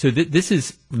this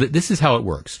is how it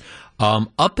works.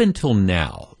 Up until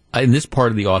now, in this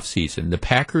part of the offseason, the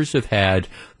Packers have had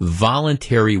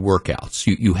voluntary workouts.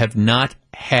 You have not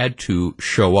had to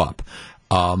show up.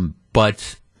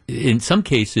 But in some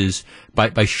cases,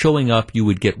 by showing up, you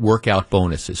would get workout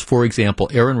bonuses. For example,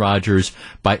 Aaron Rodgers,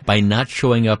 by not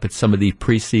showing up at some of the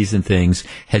preseason things,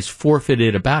 has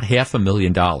forfeited about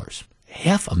 $500,000.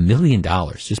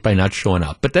 $500,000 just by not showing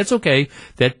up. But that's okay.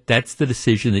 That's the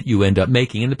decision that you end up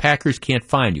making. And the Packers can't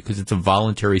fine you because it's a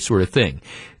voluntary sort of thing.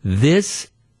 This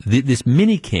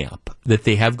mini camp that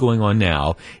they have going on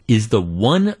now is the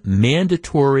one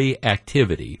mandatory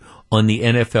activity on the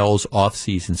NFL's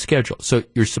off-season schedule. So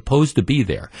you're supposed to be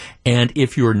there. And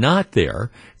if you're not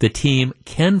there, the team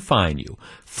can fine you.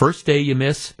 First day you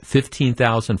miss,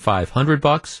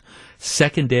 $15,500.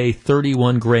 Second day,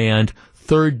 $31,000.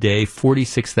 Third day,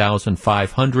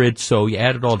 $46,500. So you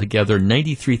add it all together,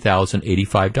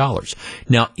 $93,085.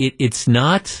 Now, it's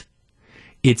not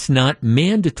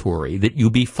mandatory that you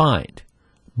be fined.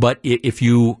 But if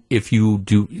you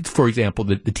do, for example,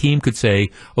 the team could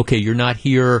say, okay, you're not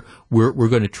here. We're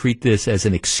going to treat this as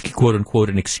an quote unquote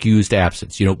an excused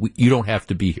absence. You don't have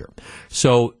to be here.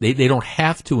 So they don't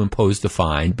have to impose the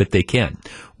fine, but they can.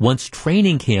 Once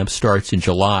training camp starts in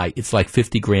July, it's like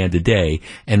 $50,000 a day,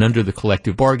 and under the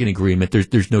collective bargaining agreement,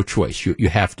 there's no choice. You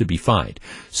have to be fined.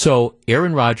 So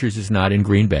Aaron Rodgers is not in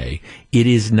Green Bay. It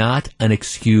is not an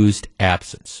excused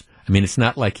absence. I mean, it's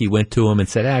not like he went to him and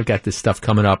said, I've got this stuff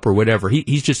coming up or whatever.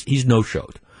 He's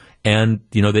no-showed. And,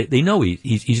 they know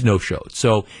he's no-showed.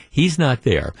 So he's not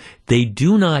there. They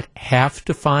do not have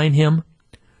to fine him.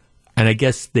 And I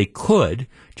guess they could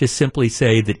just simply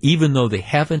say that even though they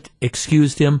haven't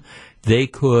excused him, they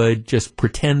could just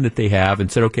pretend that they have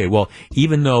and said, okay, well,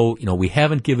 even though, we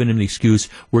haven't given him the excuse,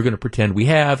 we're going to pretend we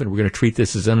have, and we're going to treat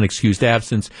this as an unexcused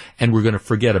absence, and we're going to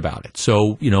forget about it.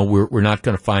 So, we're not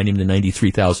going to fine him the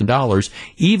 $93,000,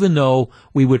 even though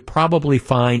we would probably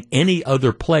fine any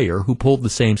other player who pulled the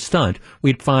same stunt.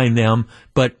 We'd fine them,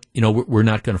 but, we're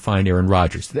not going to fine Aaron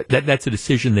Rodgers. That's a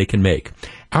decision they can make.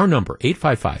 Our number,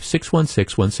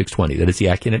 855-616-1620. That is the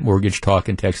AccuNet Mortgage Talk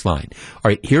and Text line. All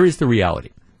right, here is the reality.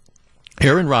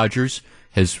 Aaron Rodgers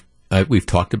has, we've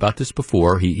talked about this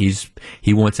before, he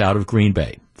wants out of Green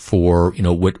Bay for,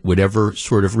 whatever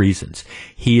sort of reasons.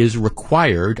 He is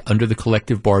required under the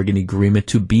collective bargaining agreement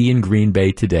to be in Green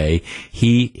Bay today.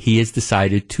 He has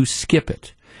decided to skip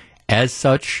it. As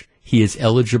such, he is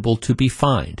eligible to be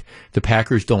fined. The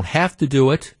Packers don't have to do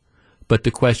it, but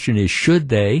the question is, should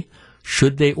they?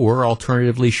 Should they, or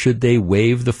alternatively, should they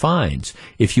waive the fines?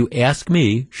 If you ask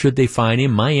me, should they fine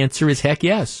him? My answer is heck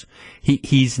yes.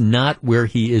 He's not where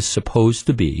he is supposed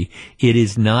to be. It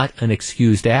is not an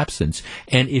excused absence.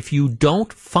 And if you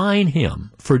don't fine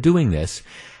him for doing this,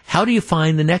 how do you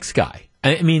fine the next guy?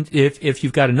 I mean, if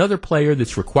you've got another player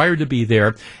that's required to be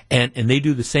there and they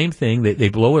do the same thing, they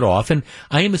blow it off. And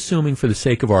I am assuming for the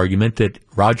sake of argument that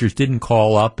Rodgers didn't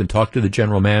call up and talk to the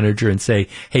general manager and say,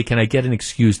 hey, can I get an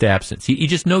excused absence? He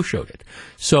just no-showed it.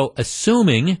 So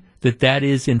assuming that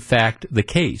is in fact the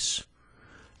case,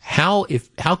 how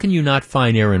can you not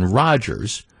fine Aaron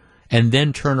Rodgers and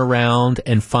then turn around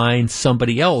and find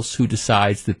somebody else who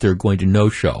decides that they're going to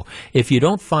no-show. If you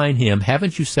don't find him,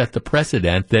 haven't you set the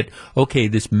precedent that, okay,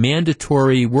 this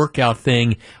mandatory workout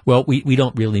thing, well, we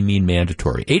don't really mean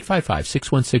mandatory.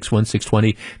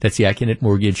 855-616-1620, that's the Accunet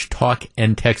Mortgage talk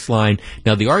and text line.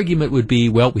 Now, the argument would be,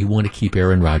 well, we want to keep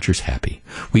Aaron Rodgers happy.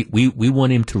 We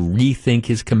want him to rethink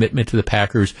his commitment to the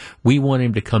Packers. We want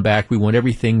him to come back. We want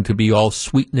everything to be all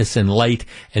sweetness and light.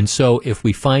 And so if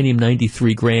we find him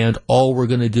 $93,000, all we're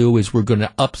going to do is we're going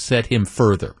to upset him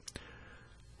further.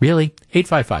 Really?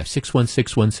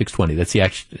 855-616-1620. That's the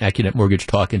Accunet Mortgage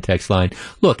talk and text line.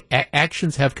 Look,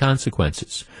 actions have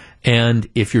consequences. And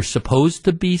if you're supposed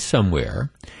to be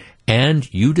somewhere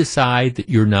and you decide that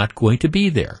you're not going to be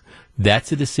there,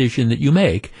 that's a decision that you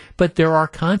make, but there are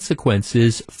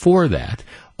consequences for that.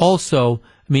 Also,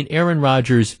 I mean, Aaron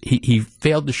Rodgers, he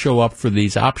failed to show up for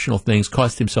these optional things,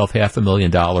 cost himself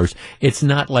 $500,000. It's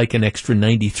not like an extra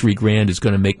 $93,000 is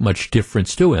going to make much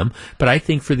difference to him, but I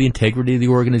think for the integrity of the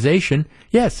organization,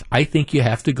 yes, I think you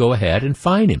have to go ahead and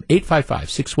fine him.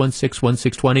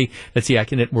 855-616-1620, that's the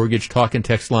Accunet Mortgage talk and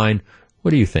text line.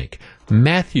 What do you think?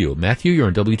 Matthew, you're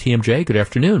on WTMJ. Good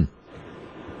afternoon.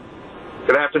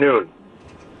 Good afternoon.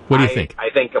 What do you think? I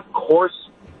think, of course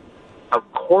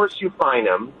you fine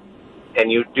him, and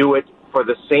you do it for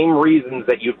the same reasons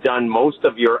that you've done most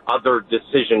of your other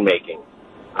decision-making.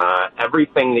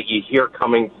 Everything that you hear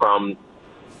coming from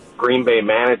Green Bay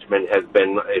management has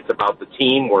been, it's about the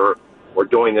team. We're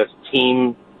doing this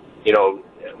team,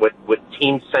 with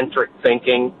team-centric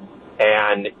thinking,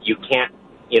 and you can't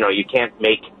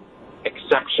make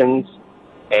exceptions.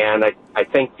 And I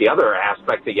think the other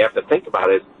aspect that you have to think about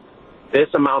is this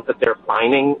amount that they're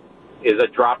fining is a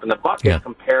drop in the bucket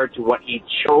compared to what he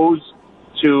chose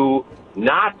to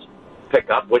not pick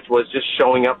up, which was just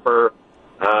showing up for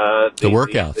the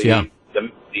workouts. The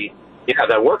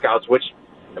workouts. Which,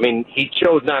 I mean, he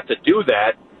chose not to do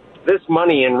that. This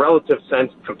money, in relative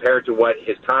sense, compared to what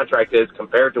his contract is,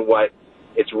 compared to what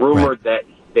it's rumored that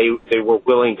they were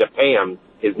willing to pay him,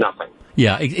 is nothing.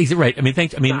 Yeah, right. I mean,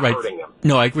 thanks. I mean, right.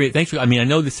 No, I agree. Thanks. I mean, I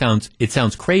know it sounds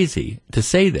crazy to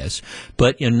say this,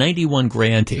 but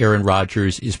 $91,000 to Aaron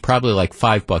Rodgers is probably like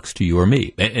 $5 to you or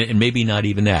me, and maybe not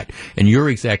even that. And you're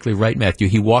exactly right, Matthew.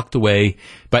 He walked away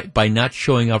by not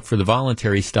showing up for the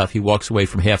voluntary stuff. He walks away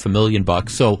from $500,000.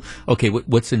 So, okay,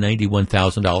 what's a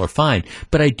 $91,000 fine?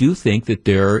 But I do think that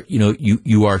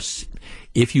you are.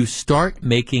 If you start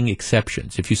making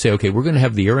exceptions, if you say, okay, we're going to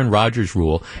have the Aaron Rodgers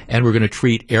rule, and we're going to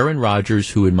treat Aaron Rodgers,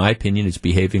 who in my opinion is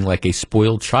behaving like a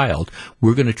spoiled child,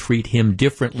 we're going to treat him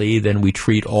differently than we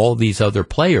treat all these other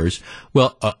players.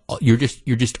 Well, you're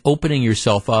just opening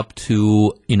yourself up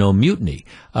to, mutiny.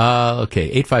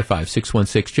 Okay,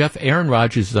 855-616. Jeff, Aaron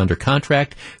Rodgers is under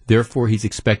contract. Therefore, he's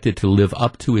expected to live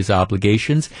up to his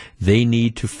obligations. They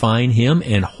need to fine him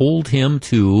and hold him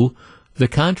to the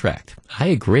contract. I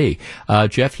agree.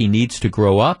 Jeff, he needs to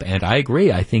grow up, and I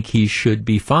agree. I think he should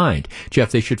be fined.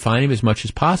 Jeff, they should fine him as much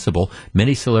as possible.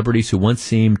 Many celebrities who once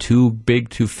seemed too big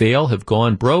to fail have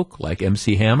gone broke, like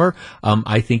MC Hammer.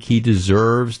 I think he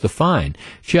deserves the fine.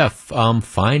 Jeff,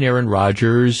 fine Aaron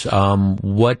Rodgers.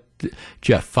 What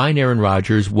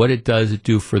it does it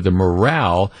do for the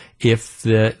morale if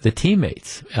the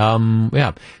teammates?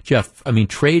 Jeff, I mean,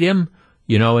 trade him.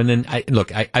 And then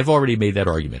I've already made that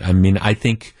argument. I mean, I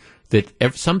think that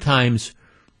sometimes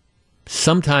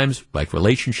like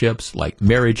relationships, like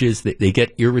marriages, they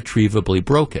get irretrievably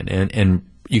broken, and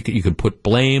you can put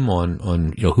blame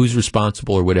on who's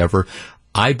responsible or whatever.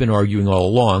 I've been arguing all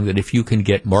along that if you can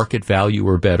get market value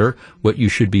or better, what you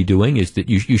should be doing is that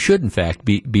you should in fact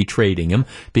be trading him,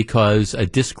 because a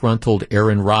disgruntled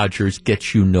Aaron Rodgers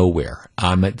gets you nowhere.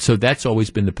 So that's always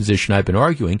been the position I've been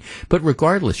arguing. But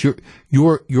regardless,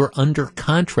 you're under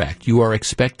contract. You are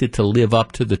expected to live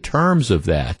up to the terms of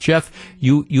that. Jeff,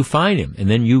 you fine him and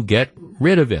then you get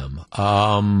rid of him.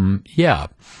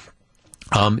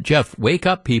 Jeff, wake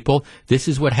up, people. This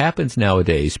is what happens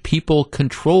nowadays. People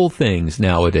control things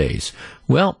nowadays.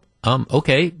 Well,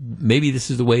 okay, maybe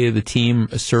this is the way of the team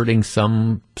asserting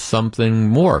something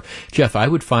more. Jeff, I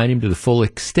would fine him to the full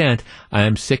extent. I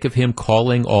am sick of him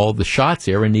calling all the shots.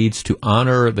 Aaron needs to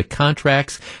honor the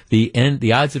contracts.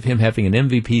 The odds of him having an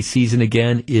MVP season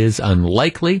again is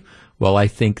unlikely. Well, I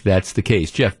think that's the case.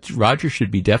 Jeff, Rodgers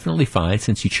should be definitely fined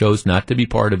since he chose not to be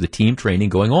part of the team training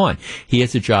going on. He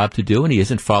has a job to do, and he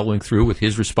isn't following through with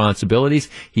his responsibilities.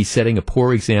 He's setting a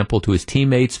poor example to his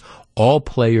teammates. All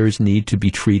players need to be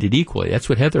treated equally. That's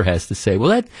what Heather has to say.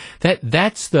 Well,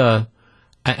 that's the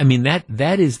I mean,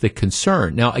 that is the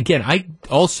concern. Now, again, I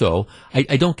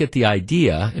don't get the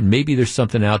idea, and maybe there's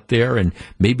something out there, and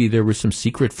maybe there were some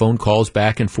secret phone calls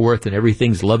back and forth, and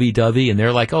everything's lovey-dovey, and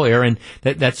they're like, oh, Aaron,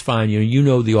 that's fine. You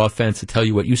know the offense. I tell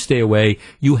you what, you stay away,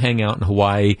 you hang out in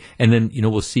Hawaii, and then,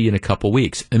 we'll see you in a couple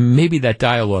weeks. And maybe that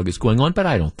dialogue is going on, but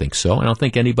I don't think so. I don't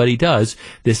think anybody does.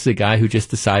 This is a guy who just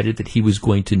decided that he was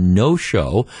going to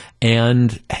no-show,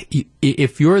 and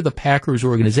if you're the Packers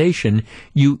organization,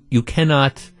 you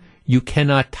cannot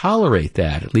tolerate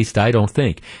that. At least I don't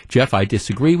think. Jeff, I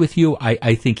disagree with you.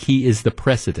 I think he is the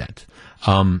precedent.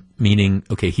 Meaning,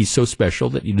 okay, he's so special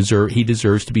that he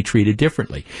deserves to be treated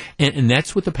differently. And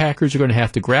that's what the Packers are going to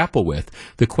have to grapple with.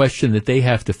 The question that they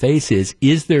have to face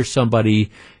is there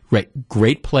somebody, right,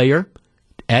 great player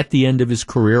at the end of his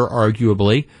career,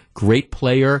 arguably, great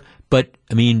player, but,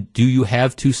 I mean, do you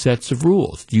have two sets of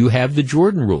rules? Do you have the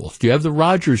Jordan rules? Do you have the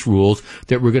Rodgers rules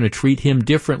that we're going to treat him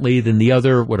differently than the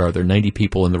other, what are there, 90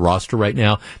 people in the roster right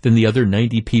now, than the other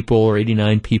 90 people or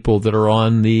 89 people that are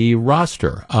on the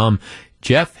roster?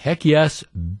 Jeff, heck yes,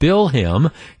 bill him,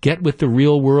 get with the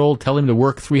real world, tell him to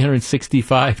work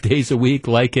 365 days a week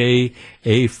like a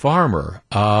farmer.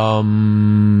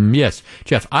 Yes,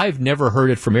 Jeff, I've never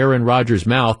heard it from Aaron Rodgers'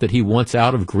 mouth that he wants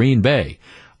out of Green Bay.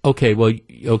 Okay, well,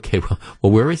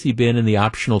 where has he been in the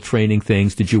optional training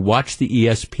things? Did you watch the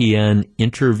ESPN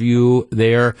interview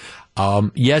there?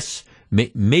 Yes,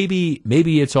 maybe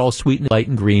it's all sweet and light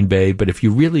in Green Bay, but if you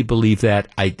really believe that,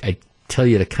 I tell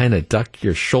you to kind of duck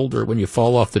your shoulder when you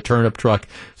fall off the turnip truck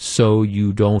so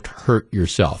you don't hurt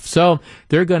yourself. So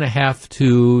they're going to have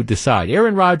to decide.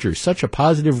 Aaron Rodgers, such a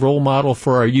positive role model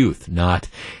for our youth. Not.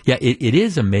 Yeah, it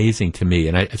is amazing to me,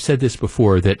 and I've said this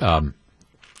before, that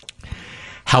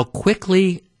how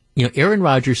quickly, Aaron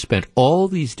Rodgers spent all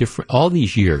these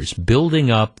years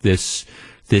building up this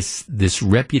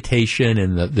reputation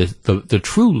and the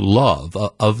true love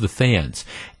of the fans.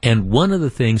 And one of the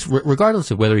things,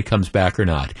 regardless of whether he comes back or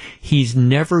not, he's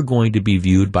never going to be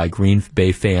viewed by Green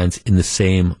Bay fans in the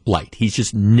same light. He's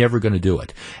just never going to do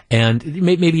it. And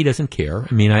maybe he doesn't care.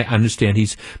 I mean, I understand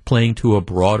he's playing to a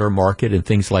broader market and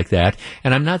things like that.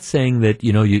 And I'm not saying that,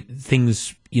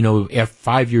 things,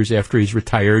 5 years after he's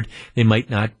retired, they might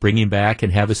not bring him back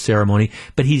and have a ceremony,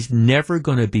 but he's never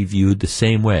going to be viewed the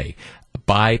same way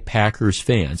by Packers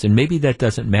fans. And maybe that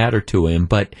doesn't matter to him,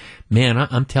 but man,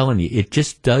 I'm telling you, it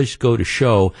just does go to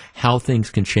show how things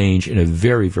can change in a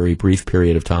very, very brief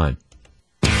period of time.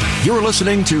 You're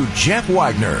listening to Jeff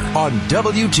Wagner on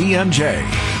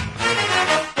WTMJ.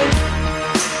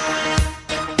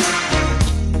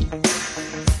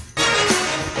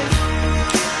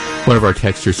 One of our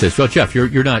texters says, "Well, Jeff,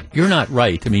 you're not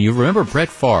right. I mean, you remember Brett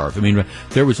Favre. I mean,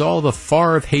 there was all the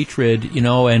Favre hatred,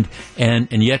 and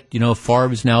yet, Favre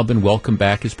has now been welcomed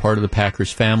back as part of the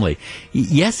Packers family.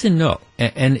 Yes and no,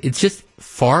 and it's just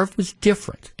Favre was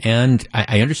different, and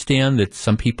I understand that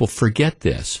some people forget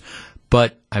this,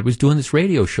 but I was doing this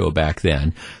radio show back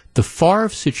then. The Favre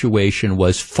situation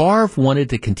was Favre wanted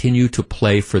to continue to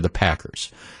play for the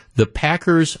Packers. The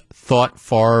Packers thought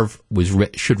Favre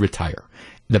should retire."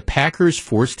 The Packers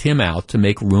forced him out to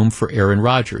make room for Aaron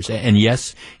Rodgers. And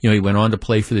yes, he went on to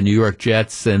play for the New York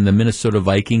Jets and the Minnesota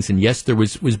Vikings. And yes, there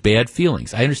was bad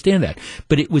feelings. I understand that.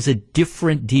 But it was a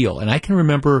different deal. And I can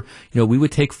remember, we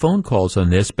would take phone calls on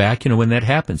this back, when that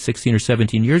happened 16 or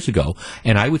 17 years ago.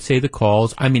 And I would say the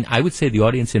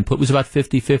audience input was about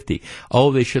 50-50.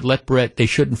 Oh, they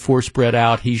shouldn't force Brett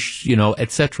out.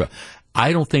 Et cetera.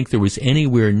 I don't think there was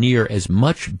anywhere near as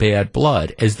much bad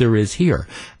blood as there is here.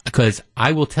 Because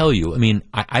I will tell you,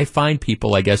 I find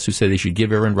people, I guess, who say they should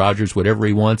give Aaron Rodgers whatever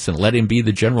he wants and let him be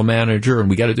the general manager and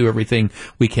we got to do everything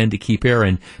we can to keep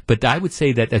Aaron. But I would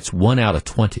say that that's 1 out of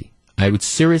 20. I would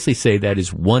seriously say that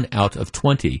is 1 out of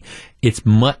 20.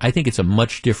 I think it's a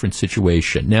much different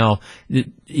situation. Now,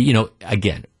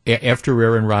 again, after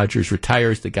Aaron Rodgers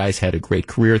retires, the guy's had a great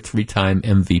career, 3-time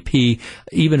MVP.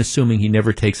 Even assuming he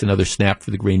never takes another snap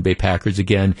for the Green Bay Packers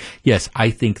again, yes,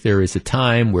 I think there is a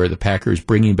time where the Packers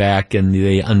bring him back and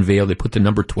they put the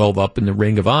number 12 up in the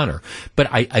Ring of Honor. But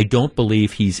I don't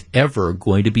believe he's ever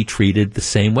going to be treated the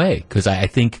same way, because I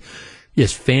think,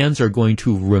 yes, fans are going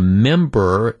to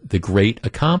remember the great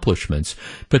accomplishments,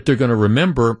 but they're going to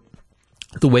remember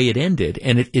the way it ended,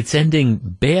 and it's ending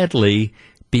badly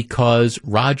because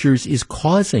Rodgers is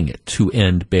causing it to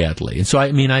end badly. And so, I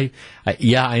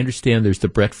understand there's the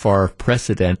Brett Favre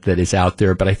precedent that is out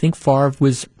there, but I think Favre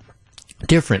was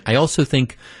different. I also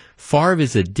think Favre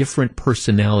is a different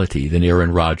personality than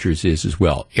Aaron Rodgers is as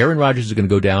well. Aaron Rodgers is going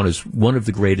to go down as one of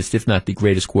the greatest, if not the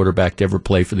greatest quarterback to ever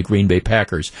play for the Green Bay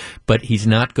Packers, but he's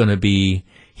not going to be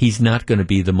he's not going to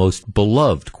be the most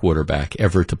beloved quarterback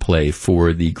ever to play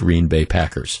for the Green Bay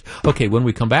Packers. Okay, when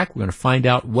we come back, we're going to find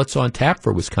out what's on tap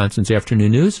for Wisconsin's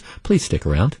afternoon news. Please stick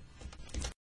around.